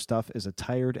 "Experiences Over Stuff is a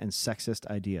Tired and Sexist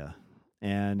Idea,"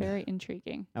 and Very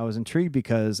intriguing. I was intrigued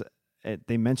because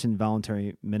they mentioned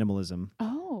voluntary minimalism.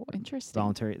 Oh, interesting.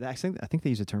 Actually, I think they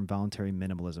use the term voluntary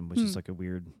minimalism, which is like a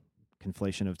weird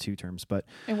conflation of two terms. But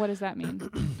and what does that mean?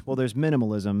 well, there's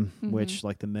minimalism, which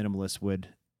like the minimalists would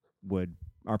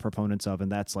are proponents of,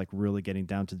 and that's like really getting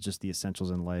down to just the essentials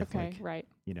in life. Okay, like, right.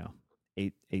 You know,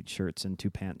 eight shirts and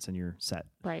 2 pants and you're set.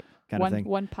 Right. Kind of thing.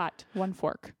 One pot, one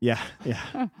fork. Yeah,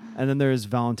 yeah. And then there's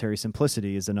voluntary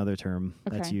simplicity is another term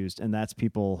that's used, and that's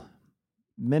people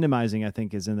minimizing, I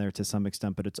think, is in there to some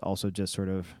extent, but it's also just sort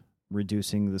of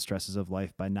reducing the stresses of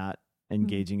life by not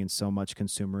engaging in so much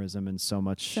consumerism and so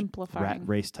much rat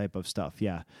race type of stuff.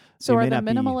 Yeah. So are the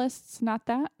minimalists not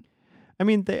that? I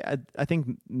mean, I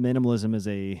think minimalism is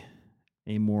a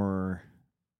more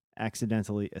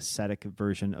accidentally ascetic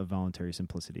version of voluntary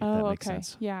simplicity, if that makes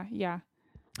sense. Yeah, yeah.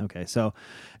 Okay, so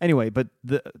anyway, but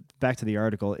back to the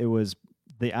article, it was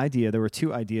the idea, there were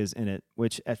two ideas in it,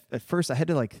 which at first I had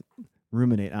to like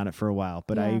ruminate on it for a while,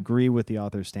 but I agree with the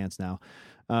author's stance now.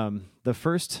 The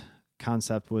first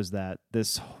concept was that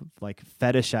this like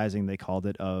fetishizing, they called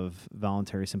it, of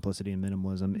voluntary simplicity and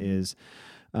minimalism is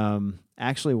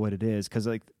actually what it is, because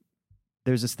like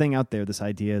there's this thing out there, this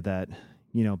idea that,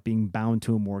 you know, being bound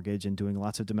to a mortgage and doing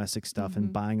lots of domestic stuff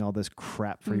and buying all this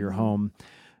crap for your home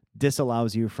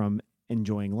disallows you from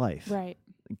enjoying life. Right.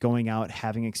 Going out,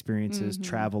 having experiences,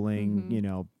 traveling, you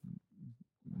know,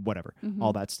 whatever,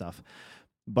 all that stuff.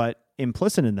 But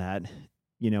implicit in that,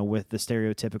 you know, with the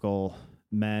stereotypical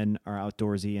men are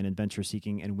outdoorsy and adventure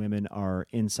seeking and women are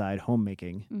inside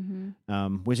homemaking,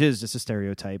 which is just a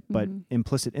stereotype. But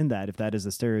implicit in that, if that is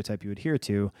the stereotype you adhere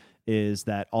to, is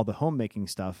that all the homemaking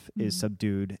stuff is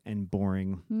subdued and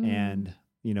boring and,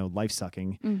 you know, life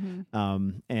sucking.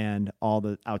 And all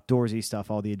the outdoorsy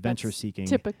stuff, all the adventure seeking,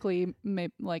 typically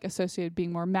like associated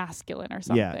being more masculine or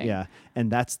something. Yeah. And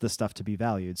that's the stuff to be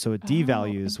valued. So it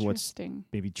devalues what's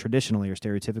maybe traditionally or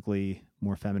stereotypically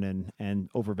more feminine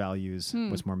and overvalues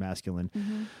what's more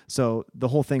masculine. So the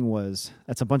whole thing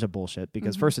that's a bunch of bullshit,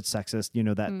 because first it's sexist, you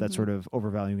know, that sort of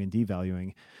overvaluing and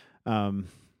devaluing.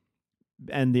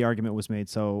 And the argument was made,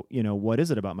 so, you know, what is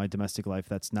it about my domestic life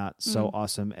that's not so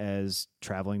awesome as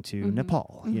traveling to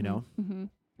Nepal, you know?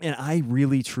 And I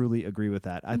really, truly agree with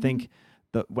that. I think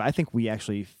we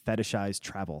actually fetishize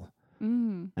travel. I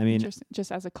mean,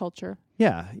 just as a culture.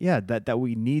 Yeah. That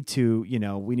we need to, you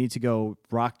know, go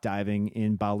rock diving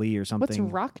in Bali or something.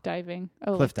 What's rock diving?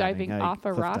 Oh, cliff like diving off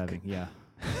a rock? Diving, yeah.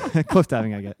 Cliff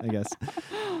diving, I guess.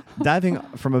 Diving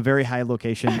from a very high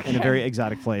location in a very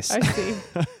exotic place.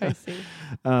 I see.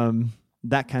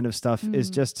 That kind of stuff is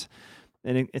just,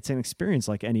 and it's an experience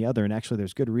like any other. And actually,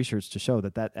 there's good research to show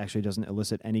that actually doesn't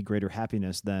elicit any greater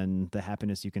happiness than the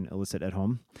happiness you can elicit at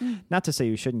home. Not to say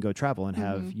you shouldn't go travel and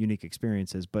have unique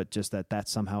experiences, but just that's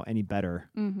somehow any better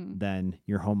than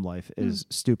your home life is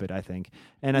stupid, I think.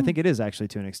 And I think it is actually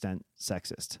to an extent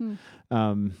sexist.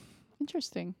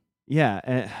 Interesting.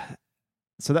 Yeah.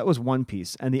 So that was one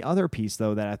piece. And the other piece,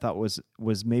 though, that I thought was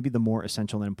maybe the more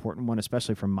essential and important one,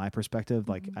 especially from my perspective,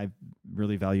 like I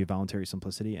really value voluntary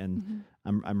simplicity, and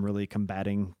I'm really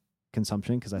combating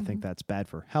consumption because I think that's bad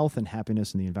for health and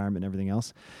happiness and the environment and everything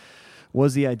else,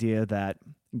 was the idea that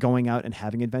going out and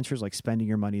having adventures, like spending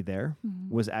your money there,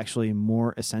 was actually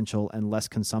more essential and less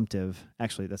consumptive.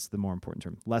 Actually, that's the more important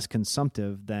term. Less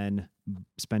consumptive than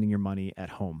spending your money at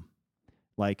home.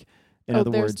 Like, in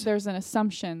other words, there's an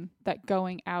assumption that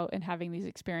going out and having these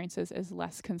experiences is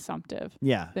less consumptive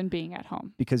than being at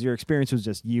home. Because your experience was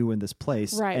just you in this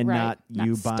place not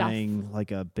you buying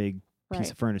like a big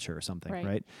piece of furniture or something,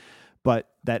 right?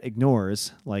 But that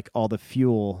ignores like all the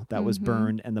fuel that was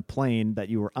burned and the plane that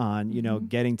you were on, you know,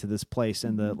 getting to this place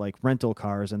and the like rental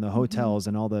cars and the hotels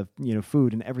and all the, you know,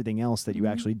 food and everything else that you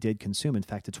actually did consume. In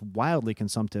fact, it's wildly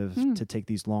consumptive to take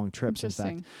these long trips. In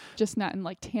fact, just not in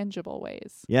like tangible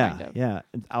ways. Yeah. Kind of. Yeah.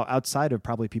 Outside of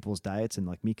probably people's diets and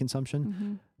like meat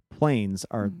consumption, planes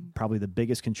are probably the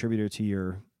biggest contributor to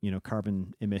your, you know,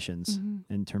 carbon emissions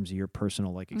in terms of your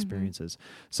personal like experiences.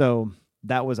 So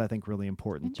that was, I think, really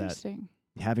important, that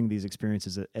having these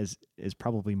experiences is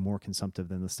probably more consumptive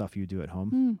than the stuff you do at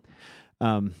home.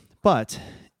 But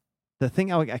the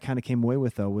thing I kind of came away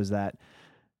with, though, was that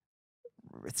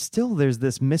it's still, there's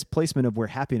this misplacement of where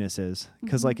happiness is.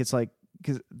 Because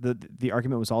because the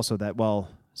argument was also that, well,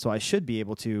 so I should be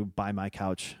able to buy my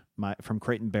couch from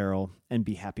Crate and Barrel and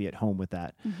be happy at home with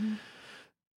that.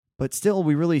 But still,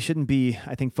 we really shouldn't be,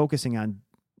 I think, focusing on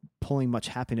pulling much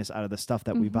happiness out of the stuff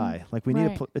that we Mhm. buy. Like we need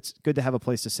Right. it's good to have a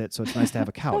place to sit, so it's nice to have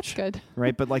a That's couch, good.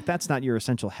 right? But like that's not your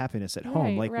essential happiness at home.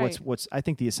 Right, Like right. what's I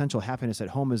think the essential happiness at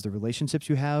home is the relationships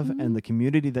you have Mhm. and the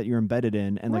community that you're embedded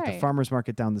in, and like the Right. farmers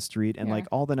market down the street, and Yeah. like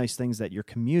all the nice things that your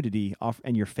community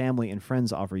and your family and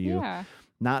friends offer you, Yeah.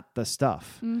 not the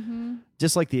stuff. Mm-hmm.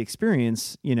 Just like the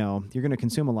experience, you're going to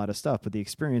consume a lot of stuff, but the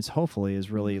experience hopefully is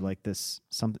really Mhm.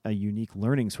 like a unique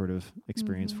learning sort of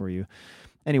experience Mhm. for you.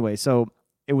 Anyway, so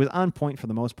it was on point for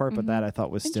the most part, but that Mhm. I thought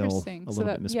was still a Interesting. little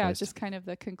bit misplaced. Yeah, just kind of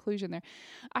the conclusion there.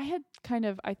 I had kind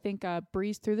of, I think,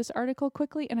 breezed through this article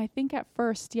quickly, and I think at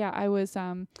first, yeah, I was,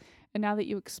 and now that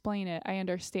you explain it, I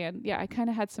understand. Yeah, I kind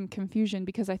of had some confusion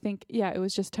because I think, yeah, it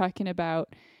was just talking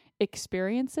about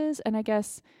experiences, and I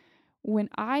guess when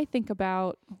I think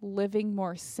about living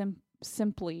more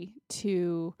simply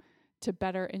to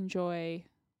better enjoy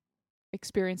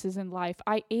experiences in life,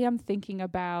 I am thinking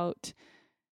about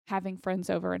having friends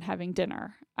over and having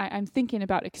dinner. I'm thinking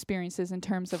about experiences in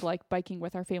terms of like biking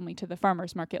with our family to the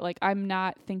farmer's market. Like I'm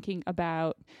not thinking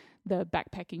about the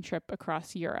backpacking trip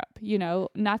across Europe,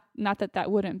 not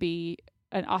that wouldn't be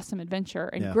an awesome adventure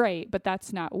and Yeah. great, but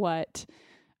that's not what,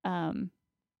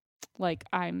 like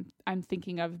I'm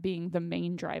thinking of being the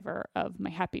main driver of my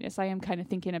happiness. I am kind of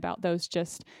thinking about those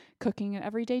just cooking an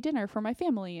everyday dinner for my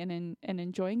family and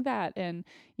enjoying that, and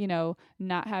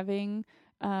not having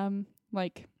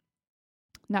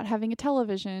not having a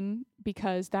television,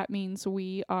 because that means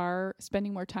we are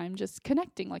spending more time just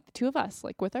connecting, like the two of us,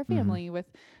 like with our family,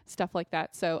 with stuff like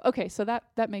that. So okay, so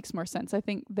that makes more sense. I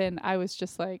think then I was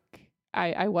just like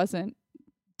I wasn't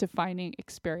defining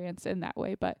experience in that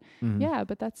way, but Mhm. yeah,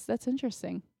 but that's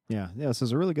interesting. Yeah. This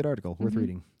is a really good article, worth Mhm.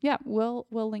 reading. Yeah, we'll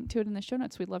link to it in the show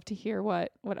notes. We'd love to hear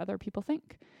what other people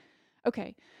think.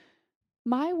 Okay,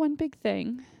 my one big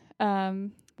thing,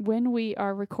 when we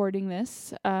are recording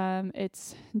this,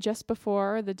 it's just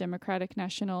before the Democratic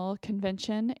National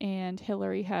Convention, and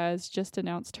Hillary has just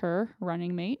announced her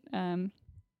running mate. And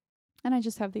I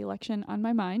just have the election on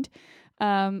my mind.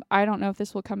 I don't know if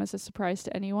this will come as a surprise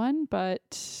to anyone,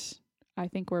 but I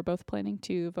think we're both planning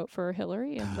to vote for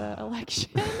Hillary in the election.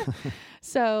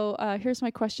 So here's my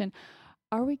question.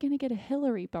 Are we going to get a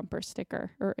Hillary bumper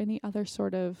sticker or any other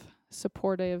sort of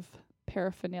supportive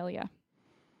paraphernalia?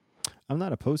 I'm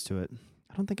not opposed to it.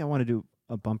 I don't think I want to do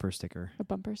a bumper sticker. A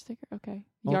bumper sticker? Okay.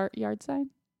 Well- Yard sign?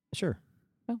 Sure.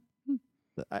 Oh, hmm.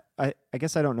 I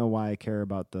guess I don't know why I care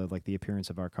about the appearance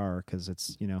of our car, because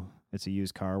it's it's a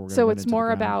used car. We're gonna So run it's into the more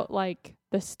ground. about like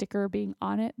the sticker being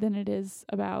on it than it is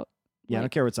about. I don't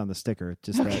like- care what's on the sticker.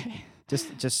 Just that Okay.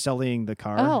 just selling the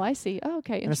car. Oh, I see. Oh,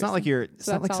 okay. And it's not like interesting. it's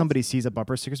So not that's like all- somebody sees a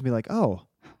bumper sticker and be like, oh,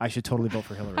 I should totally vote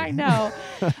for Hillary. I know.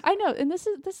 I know. And this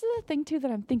is the thing too that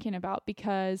I'm thinking about,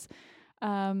 because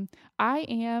I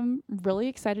am really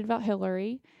excited about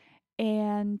Hillary,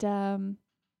 and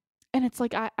it's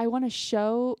like I want to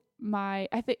show my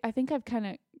I think I've kind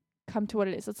of come to what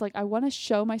it is. It's like I want to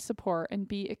show my support and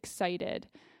be excited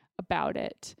about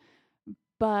it.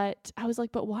 But I was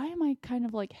like, but why am I kind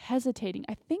of like hesitating?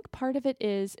 I think part of it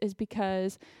is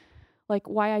because like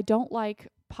why I don't like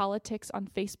politics on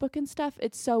Facebook and stuff.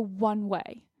 It's so one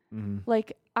way. Mm-hmm.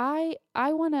 Like I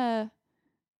want to,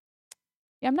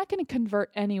 I'm not going to convert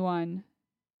anyone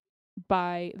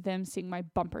by them seeing my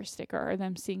bumper sticker or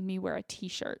them seeing me wear a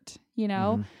t-shirt,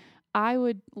 Mhm. I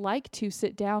would like to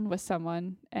sit down with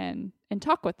someone and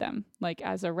talk with them, like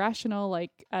as a rational,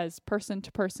 like as person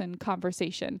to person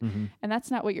conversation. Mm-hmm. And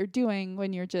that's not what you're doing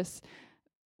when you're just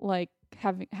like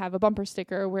have a bumper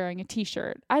sticker or wearing a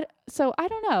t-shirt. So I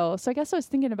don't know. So I guess I was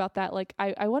thinking about that. Like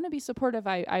I want to be supportive.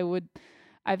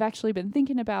 I've actually been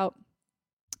thinking about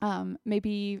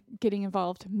maybe getting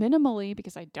involved minimally,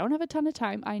 because I don't have a ton of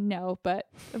time, I know, but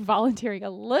volunteering a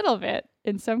little bit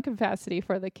in some capacity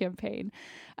for the campaign.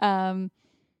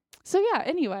 So yeah,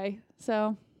 anyway,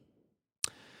 so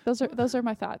those are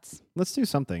my thoughts. Let's do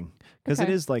something, because it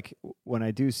Okay. is like when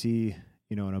I do see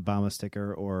an Obama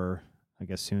sticker, or I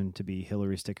guess soon to be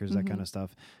Hillary stickers, that Mhm. kind of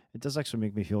stuff, it does actually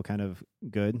make me feel kind of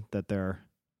good that they're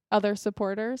Other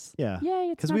supporters. yeah, Yay,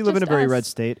 it's because not we live in a just very us. red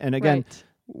state, and again, Right.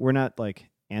 we're not like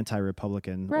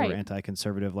anti-Republican Right. or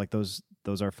anti-conservative. Like those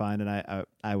are fine, and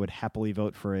I would happily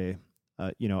vote for a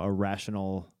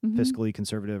rational, Mhm. fiscally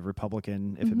conservative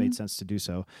Republican if it made Mhm. sense to do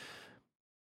so.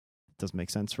 It doesn't make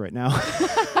sense right now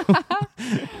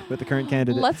with the current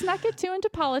candidate. Let's not get too into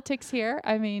politics here.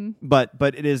 I mean, But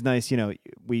it is nice,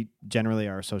 we generally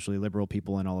are socially liberal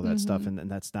people and all of that stuff, Mhm. and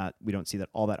that's not, we don't see that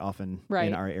all that often Right.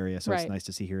 in our area, so Right. it's nice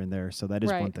to see here and there. So that is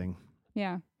one Right. thing.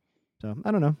 yeah. So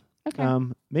I don't know.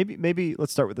 Okay. Maybe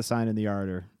let's start with the sign in the yard,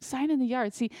 or Sign in the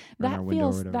yard. See, or in our window or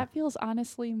whatever. that feels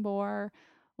honestly more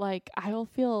like I'll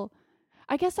feel,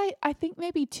 I guess I think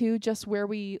maybe too, just where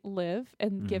we live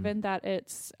and given that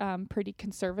it's pretty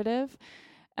conservative,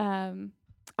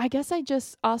 I guess I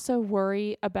just also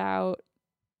worry about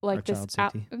like Our this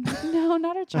child safety. no,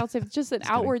 not our child safety, just an Just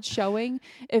kidding. outward showing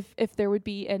if there would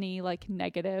be any like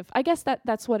negative. I guess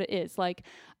that's what it is. Like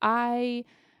I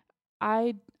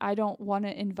don't want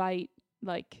to invite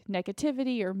like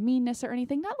negativity or meanness or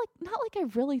anything. Not like I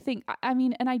really think, I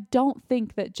mean, and I don't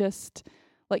think that just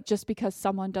because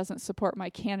someone doesn't support my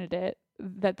candidate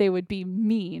that they would be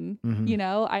mean, you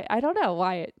know. I don't know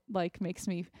why it like makes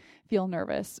me feel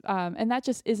nervous. And that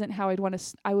just isn't how I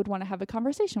would want to have a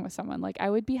conversation with someone. Like I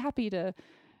would be happy to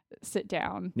sit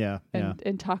down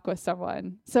and talk with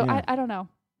someone. So Yeah. I don't know.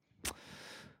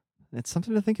 It's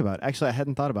something to think about. Actually, I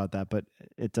hadn't thought about that, but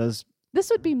it does. This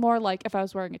would be more like if I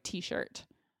was wearing a t-shirt.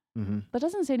 Mm-hmm. That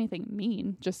doesn't say anything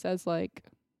mean, just says like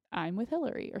I'm with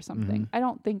Hillary or something. I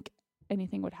don't think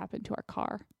anything would happen to our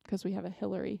car because we have a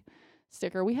Hillary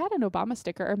sticker. We had an Obama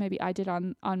sticker, or maybe I did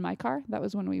on my car. That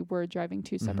was when we were driving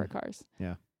two separate cars.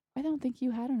 Yeah. I don't think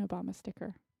you had an Obama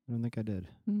sticker. I don't think I did.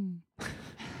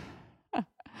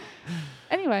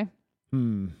 Anyway,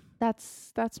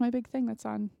 that's my big thing that's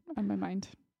on my mind.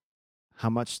 How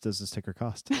much does the sticker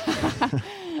cost?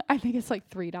 I think it's like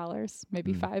 $3,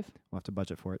 maybe $5. We'll have to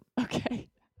budget for it. Okay.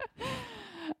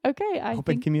 Okay, I Open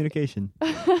think communication.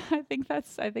 I think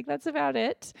that's about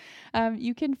it.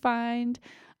 You can find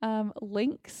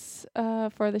links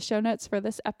for the show notes for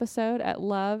this episode at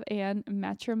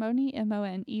loveandmatrimony,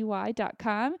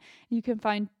 MONEY.com. You can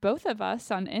find both of us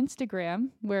on Instagram,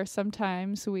 where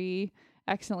sometimes we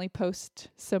accidentally post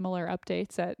similar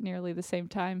updates at nearly the same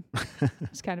time.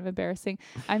 It's kind of embarrassing.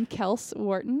 I'm Kels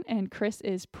Wharton, and Chris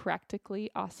is Practically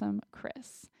Awesome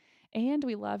Chris. And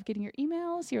we love getting your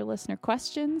emails, your listener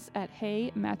questions at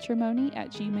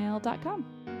heymatrimony@gmail.com.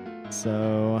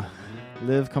 So,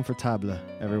 live comfortable,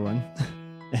 everyone,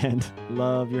 and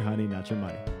love your honey, not your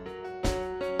money.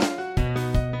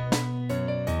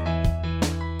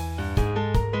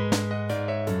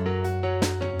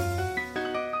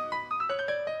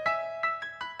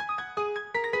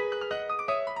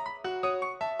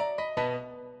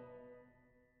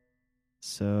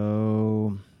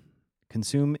 So,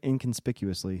 consume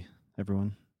inconspicuously,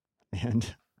 everyone,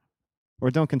 or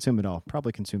don't consume at all.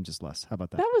 Probably consume just less. How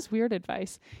about that? That was weird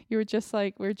advice. You were just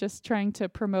like, we're just trying to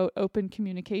promote open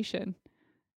communication.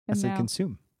 I And said now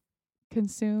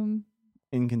consume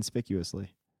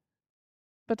inconspicuously.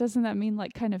 But doesn't that mean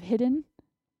like kind of hidden?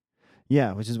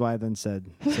 Yeah, which is why I then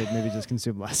said maybe just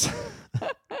consume less.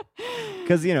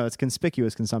 Because, it's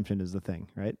conspicuous consumption is the thing,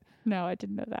 right? No, I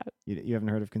didn't know that. You haven't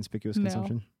heard of conspicuous No.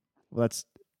 consumption? Well, that's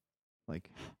like,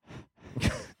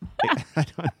 I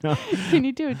don't know. Can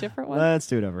you do a different one? Let's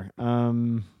do it over.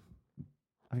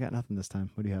 I've got nothing this time.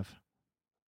 What do you have?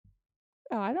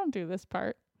 Oh, I don't do this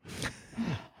part.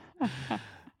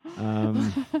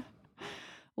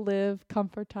 Live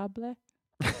comfortable.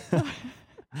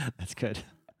 That's good.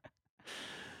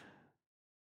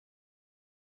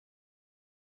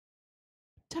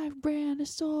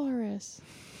 Tyrannosaurus.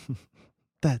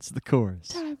 That's the chorus.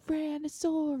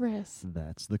 Tyrannosaurus.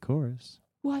 That's the chorus.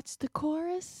 What's the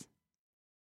chorus?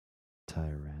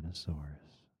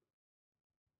 Tyrannosaurus.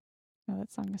 Oh,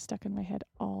 that song is stuck in my head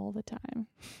all the time.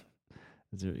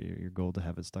 Is it your goal to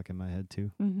have it stuck in my head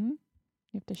too? Mm-hmm.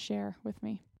 You have to share with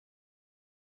me.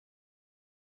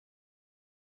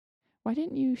 Why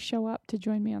didn't you show up to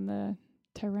join me on the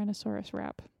Tyrannosaurus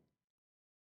rap?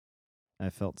 I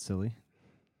felt silly.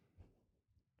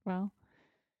 Well,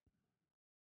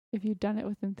 if you'd done it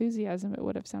with enthusiasm, it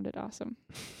would have sounded awesome.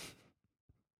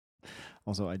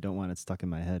 Also, I don't want it stuck in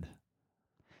my head.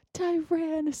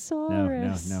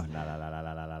 Tyrannosaurus. No. La, la, la, la,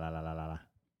 la, la, la, la, la, la.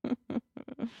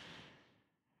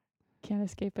 Can't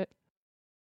escape it.